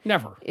one.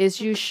 Never. Is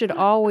you should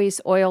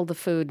always oil the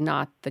food,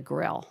 not the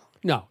grill.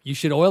 No, you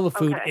should oil the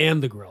food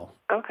and the grill.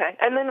 Okay.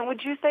 And then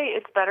would you say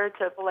it's better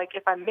to,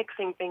 if I'm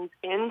mixing things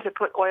in, to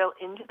put oil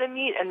into the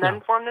meat and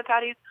then form the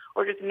patties,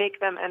 or just make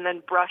them and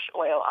then brush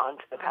oil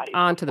onto the patties?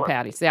 Onto the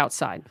patties, the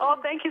outside. Oh,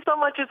 thank you so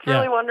much. It's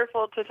really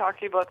wonderful to talk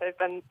to you both. I've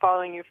been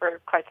following you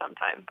for quite some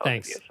time, both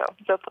Thanks. of you. So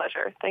it's a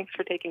pleasure. Thanks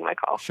for taking my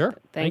call. Sure.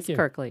 Thanks, Thank you.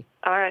 Kirkley.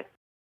 All right.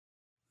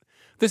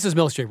 This is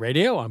Milk Street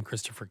Radio. I'm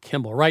Christopher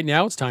Kimball. Right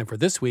now, it's time for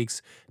this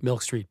week's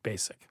Milk Street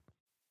Basic.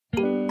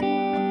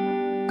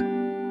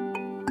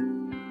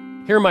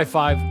 Here are my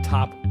 5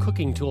 top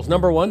cooking tools.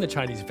 Number 1, the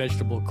Chinese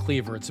vegetable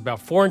cleaver. It's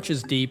about 4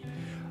 inches deep.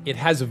 It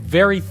has a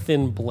very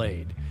thin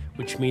blade,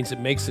 which means it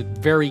makes it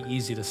very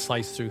easy to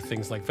slice through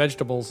things like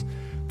vegetables.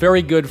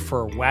 Very good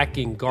for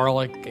whacking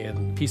garlic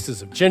and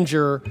pieces of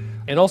ginger,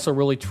 and also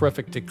really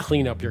terrific to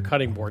clean up your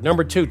cutting board.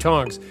 Number 2,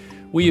 tongs.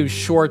 We use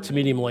short to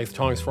medium length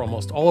tongs for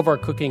almost all of our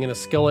cooking in a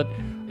skillet.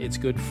 It's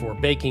good for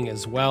baking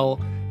as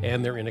well,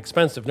 and they're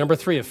inexpensive. Number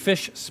 3, a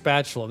fish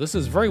spatula. This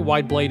is very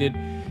wide-bladed.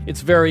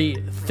 It's very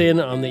thin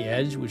on the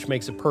edge, which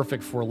makes it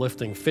perfect for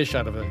lifting fish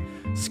out of a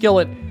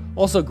skillet.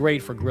 Also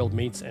great for grilled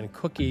meats and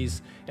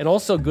cookies, and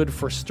also good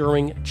for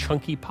stirring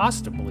chunky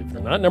pasta, believe it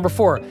or not. Number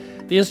 4,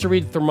 the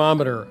InstaRead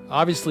thermometer.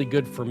 Obviously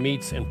good for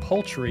meats and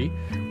poultry.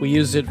 We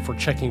use it for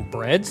checking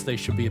breads. They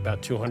should be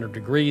about 200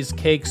 degrees.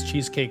 Cakes,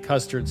 cheesecake,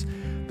 custards.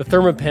 The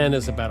ThermaPen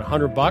is about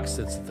 $100.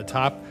 It's at the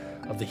top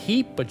of the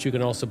heap, but you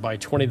can also buy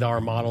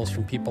 $20 models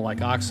from people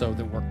like OXO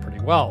that work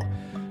pretty well.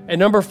 And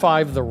number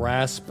 5, the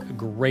rasp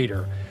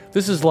grater.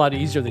 This is a lot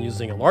easier than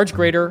using a large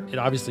grater. It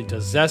obviously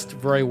does zest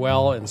very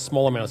well and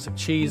small amounts of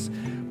cheese.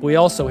 We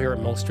also here at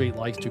Milk Street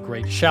like to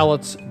grate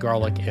shallots,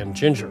 garlic, and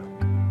ginger.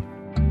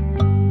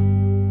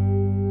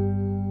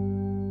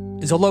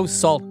 Is a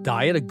low-salt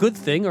diet a good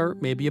thing or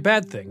maybe a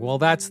bad thing? Well,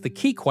 that's the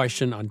key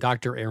question on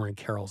Dr. Aaron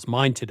Carroll's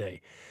mind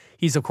today.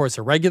 He's, of course,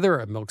 a regular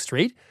at Milk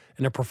Street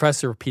and a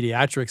professor of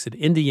pediatrics at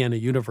Indiana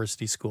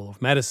University School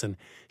of Medicine.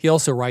 He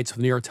also writes for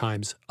the New York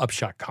Times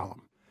Upshot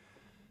column.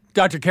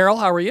 Dr. Carroll,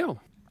 how are you?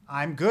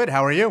 I'm good.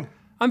 How are you?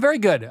 I'm very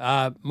good.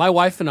 My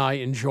wife and I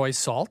enjoy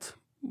salt.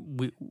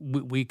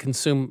 We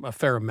consume a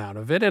fair amount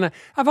of it. And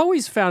I've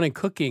always found in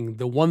cooking,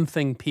 the one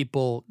thing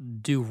people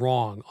do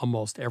wrong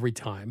almost every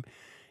time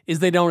is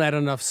they don't add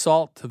enough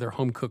salt to their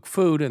home-cooked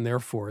food, and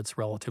therefore it's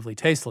relatively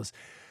tasteless.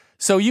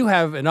 So you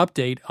have an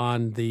update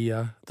on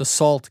the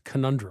salt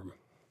conundrum.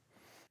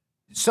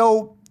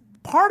 So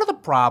part of the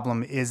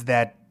problem is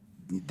that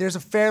there's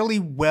a fairly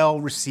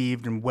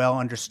well-received and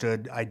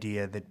well-understood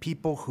idea that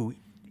people who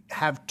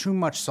have too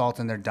much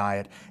salt in their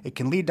diet, it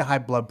can lead to high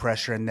blood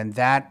pressure, and then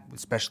that,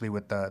 especially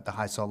with the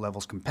high salt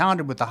levels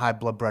compounded with the high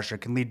blood pressure,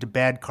 can lead to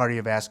bad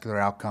cardiovascular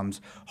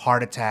outcomes,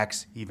 heart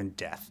attacks, even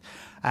death.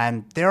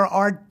 And there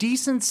are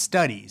decent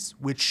studies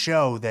which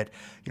show that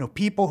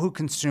people who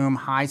consume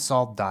high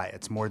salt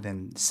diets, more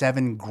than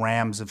 7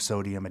 grams of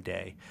sodium a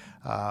day,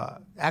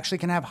 actually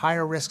can have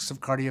higher risks of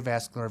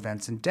cardiovascular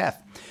events and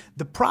death.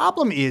 The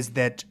problem is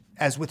that,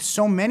 as with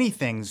so many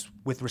things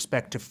with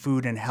respect to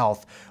food and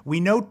health,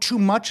 we know too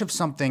much of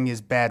something is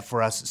bad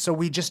for us, so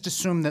we just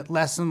assume that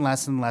less and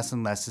less and less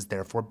and less is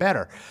therefore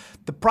better.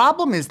 The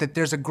problem is that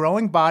there's a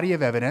growing body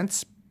of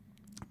evidence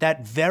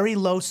that very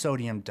low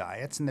sodium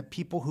diets and that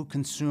people who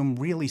consume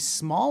really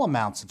small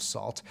amounts of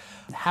salt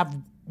have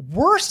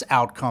worse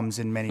outcomes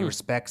in many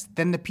respects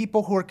than the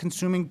people who are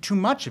consuming too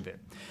much of it.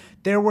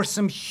 There were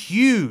some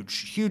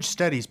huge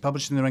studies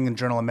published in the New England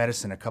Journal of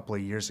Medicine a couple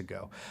of years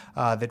ago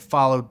that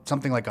followed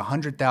something like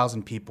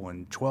 100,000 people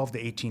in 12 to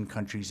 18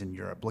 countries in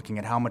Europe, looking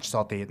at how much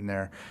salt they ate and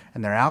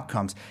their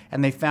outcomes.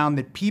 And they found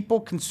that people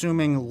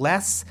consuming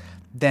less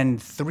than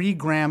 3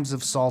 grams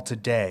of salt a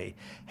day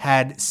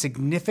had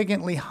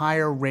significantly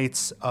higher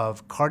rates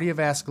of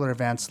cardiovascular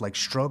events like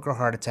stroke or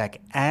heart attack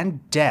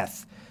and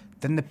death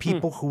than the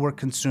people who were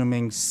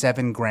consuming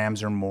 7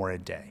 grams or more a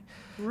day.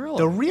 Really?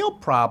 The real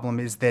problem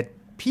is that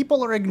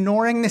people are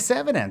ignoring this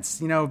evidence.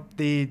 The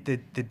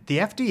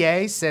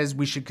FDA says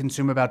we should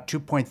consume about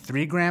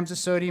 2.3 grams of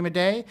sodium a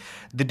day.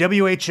 The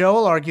WHO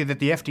will argue that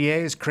the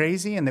FDA is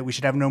crazy and that we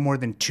should have no more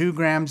than 2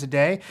 grams a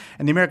day.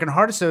 And the American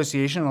Heart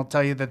Association will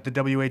tell you that the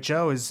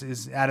WHO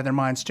is out of their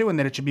minds too, and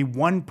that it should be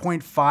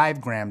 1.5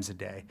 grams a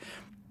day.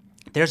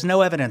 There's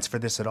no evidence for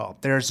this at all.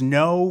 There's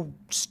no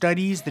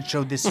studies that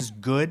show this is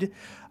good.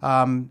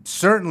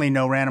 Certainly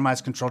no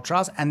randomized controlled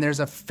trials. And there's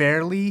a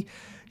fairly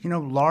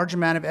large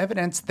amount of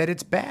evidence that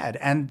it's bad.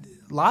 And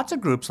lots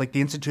of groups like the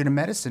Institute of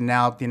Medicine,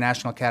 now the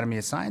National Academy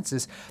of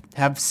Sciences,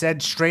 have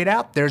said straight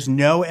out there's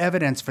no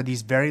evidence for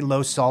these very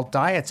low salt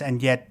diets,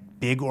 and yet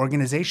big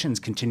organizations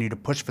continue to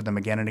push for them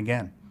again and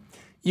again.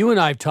 You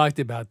and I have talked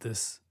about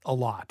this a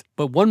lot,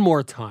 but one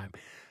more time.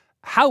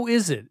 How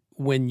is it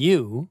when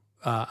you,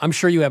 I'm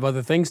sure you have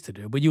other things to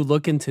do, but you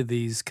look into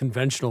these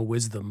conventional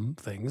wisdom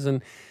things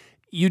and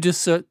you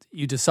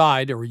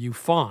decide or you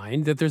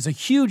find that there's a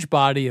huge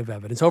body of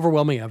evidence,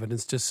 overwhelming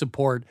evidence, to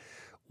support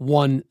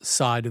one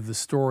side of the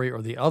story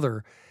or the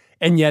other,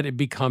 and yet it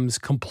becomes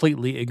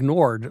completely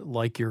ignored,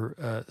 like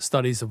your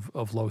studies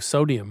of low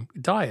sodium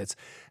diets.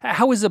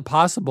 How is it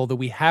possible that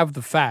we have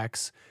the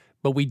facts,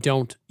 but we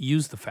don't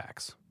use the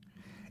facts?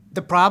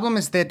 The problem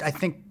is that I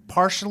think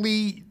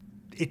partially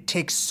it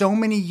takes so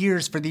many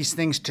years for these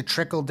things to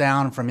trickle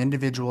down from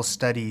individual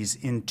studies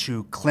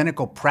into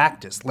clinical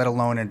practice, let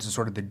alone into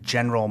sort of the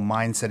general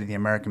mindset of the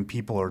American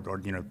people or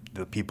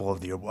the people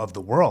of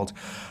the world.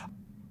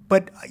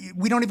 But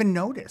we don't even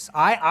notice.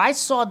 I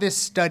saw this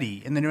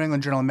study in the New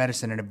England Journal of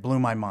Medicine and it blew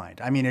my mind.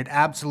 I mean, it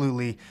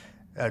absolutely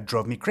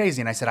drove me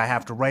crazy. And I said, I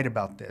have to write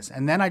about this.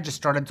 And then I just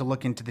started to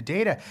look into the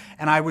data.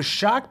 And I was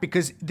shocked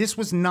because this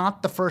was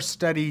not the first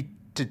study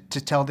to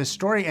tell this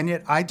story, and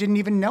yet I didn't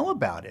even know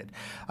about it.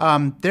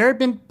 There had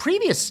been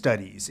previous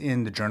studies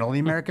in the Journal of the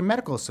American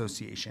Medical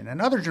Association and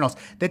other journals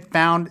that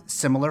found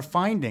similar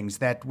findings,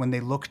 that when they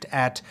looked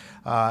at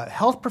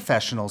health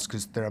professionals,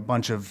 because there are a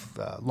bunch of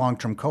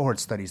long-term cohort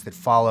studies that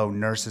follow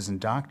nurses and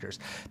doctors,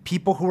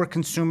 people who were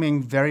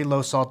consuming very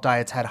low-salt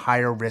diets had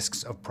higher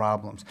risks of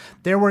problems.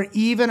 There were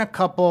even a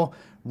couple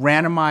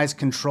randomized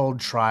controlled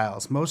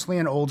trials, mostly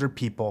in older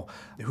people,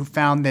 who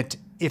found that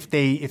if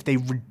they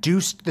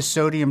reduced the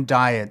sodium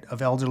diet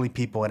of elderly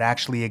people, it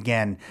actually,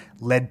 again,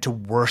 led to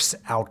worse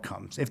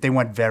outcomes if they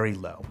went very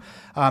low.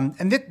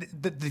 And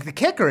the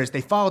kicker is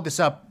they followed this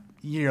up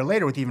a year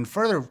later with even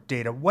further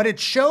data. What it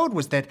showed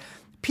was that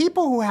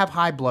people who have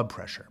high blood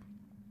pressure,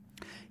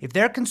 if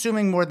they're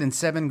consuming more than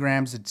 7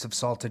 grams of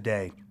salt a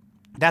day,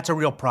 that's a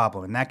real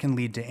problem, and that can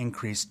lead to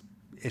increased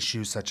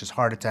issues such as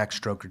heart attack,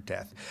 stroke, or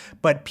death.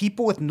 But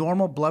people with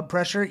normal blood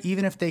pressure,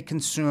 even if they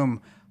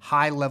consume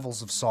high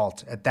levels of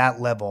salt at that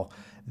level,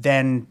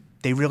 then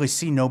they really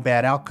see no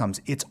bad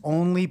outcomes. It's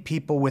only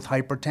people with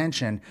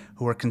hypertension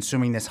who are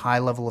consuming this high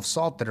level of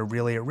salt that are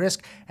really at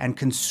risk, and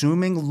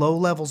consuming low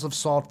levels of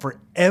salt for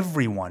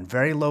everyone,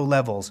 very low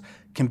levels,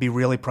 can be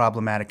really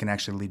problematic and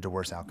actually lead to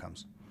worse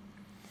outcomes.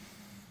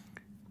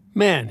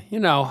 Man,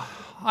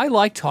 I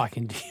like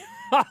talking to you.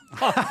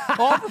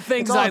 All the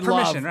things I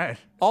love, right?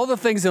 All the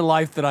things in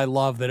life that I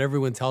love that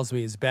everyone tells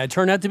me is bad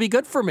turn out to be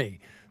good for me.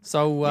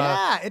 So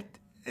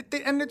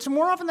And it's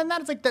more often than that.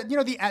 It's like that.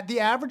 The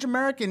average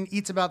American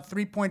eats about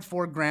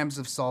 3.4 grams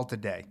of salt a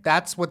day.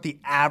 That's what the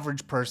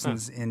average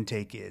person's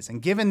intake is.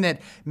 And given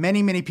that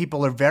many, many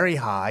people are very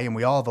high, and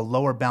we all have a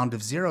lower bound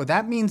of 0,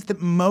 that means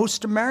that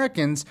most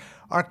Americans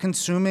are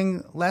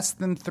consuming less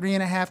than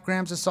 3.5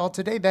 grams of salt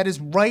a day. That is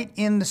right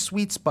in the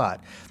sweet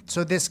spot.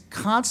 So this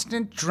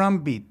constant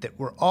drumbeat that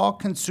we're all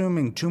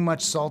consuming too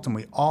much salt and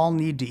we all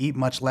need to eat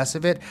much less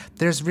of it,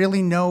 there's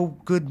really no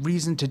good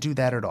reason to do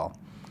that at all.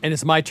 And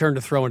it's my turn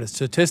to throw in a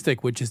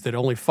statistic, which is that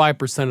only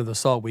 5% of the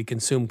salt we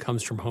consume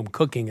comes from home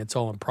cooking. It's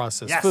all in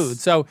processed food.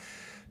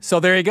 So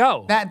there you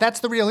go. That's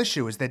the real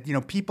issue, is that,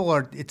 people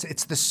are,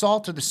 it's the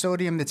salt or the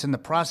sodium that's in the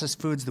processed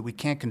foods that we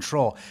can't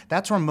control.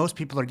 That's where most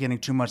people are getting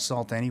too much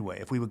salt anyway.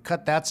 If we would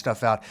cut that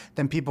stuff out,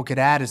 then people could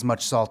add as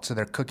much salt to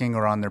their cooking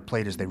or on their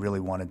plate as they really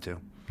wanted to.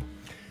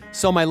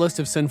 So my list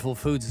of sinful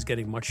foods is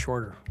getting much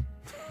shorter.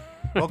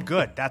 Well,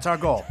 good. That's our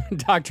goal.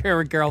 Dr.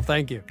 Aaron Carroll,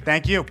 thank you.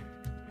 Thank you.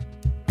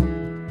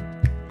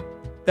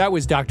 That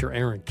was Dr.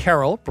 Aaron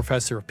Carroll,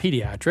 professor of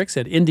pediatrics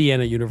at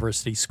Indiana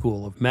University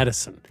School of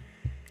Medicine.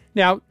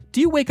 Now,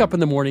 do you wake up in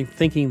the morning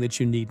thinking that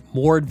you need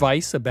more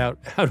advice about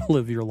how to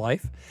live your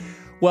life?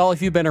 Well,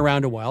 if you've been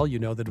around a while, you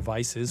know that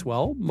advice is,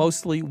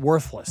 mostly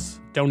worthless.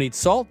 Don't eat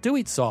salt, do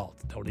eat salt.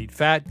 Don't eat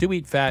fat, do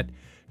eat fat.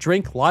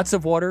 Drink lots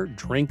of water,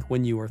 drink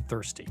when you are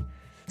thirsty.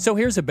 So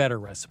here's a better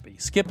recipe.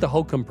 Skip the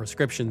hokum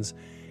prescriptions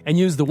and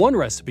use the one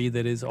recipe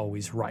that is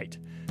always right.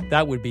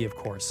 That would be, of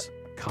course,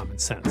 common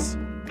sense.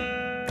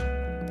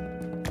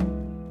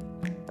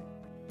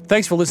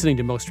 Thanks for listening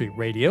to Milk Street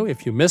Radio.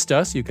 If you missed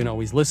us, you can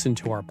always listen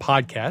to our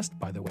podcast.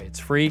 By the way, it's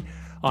free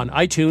on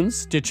iTunes,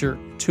 Stitcher,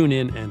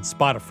 TuneIn, and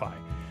Spotify.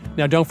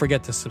 Now, don't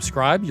forget to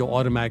subscribe. You'll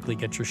automatically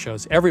get your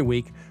shows every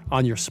week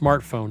on your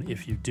smartphone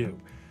if you do.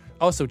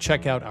 Also,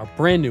 check out our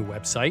brand new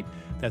website.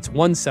 That's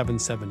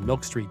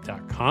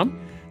 177milkstreet.com.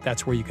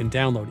 That's where you can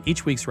download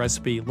each week's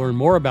recipe, learn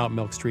more about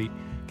Milk Street,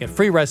 get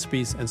free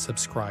recipes, and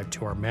subscribe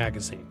to our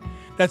magazine.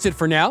 That's it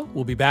for now.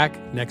 We'll be back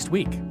next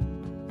week.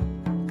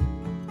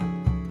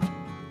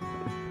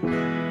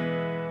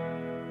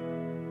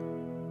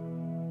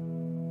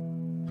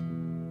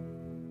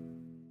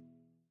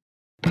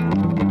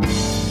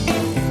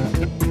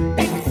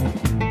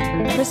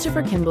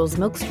 Christopher Kimball's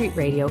Milk Street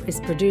Radio is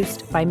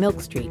produced by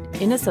Milk Street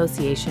in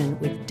association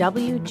with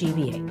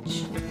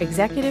WGBH.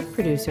 Executive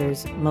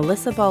producers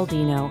Melissa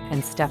Baldino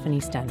and Stephanie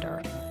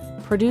Stender.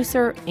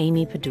 Producer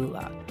Amy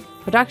Padula.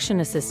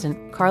 Production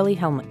assistant Carly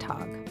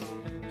Helmuttag.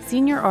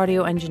 Senior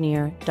audio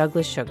engineer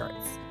Douglas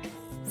Sugarts.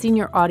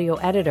 Senior audio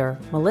editor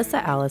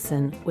Melissa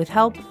Allison with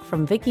help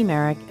from Vicki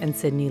Merrick and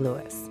Sydney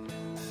Lewis.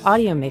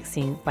 Audio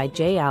mixing by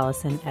Jay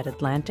Allison at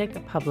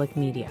Atlantic Public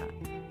Media.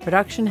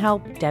 Production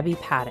help Debbie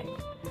Paddock.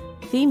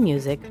 Theme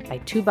music by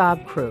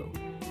Tubob Crew.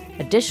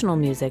 Additional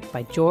music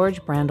by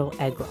George Brandel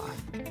Egroff.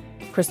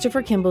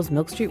 Christopher Kimball's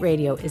Milk Street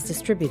Radio is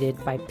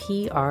distributed by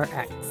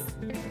PRX.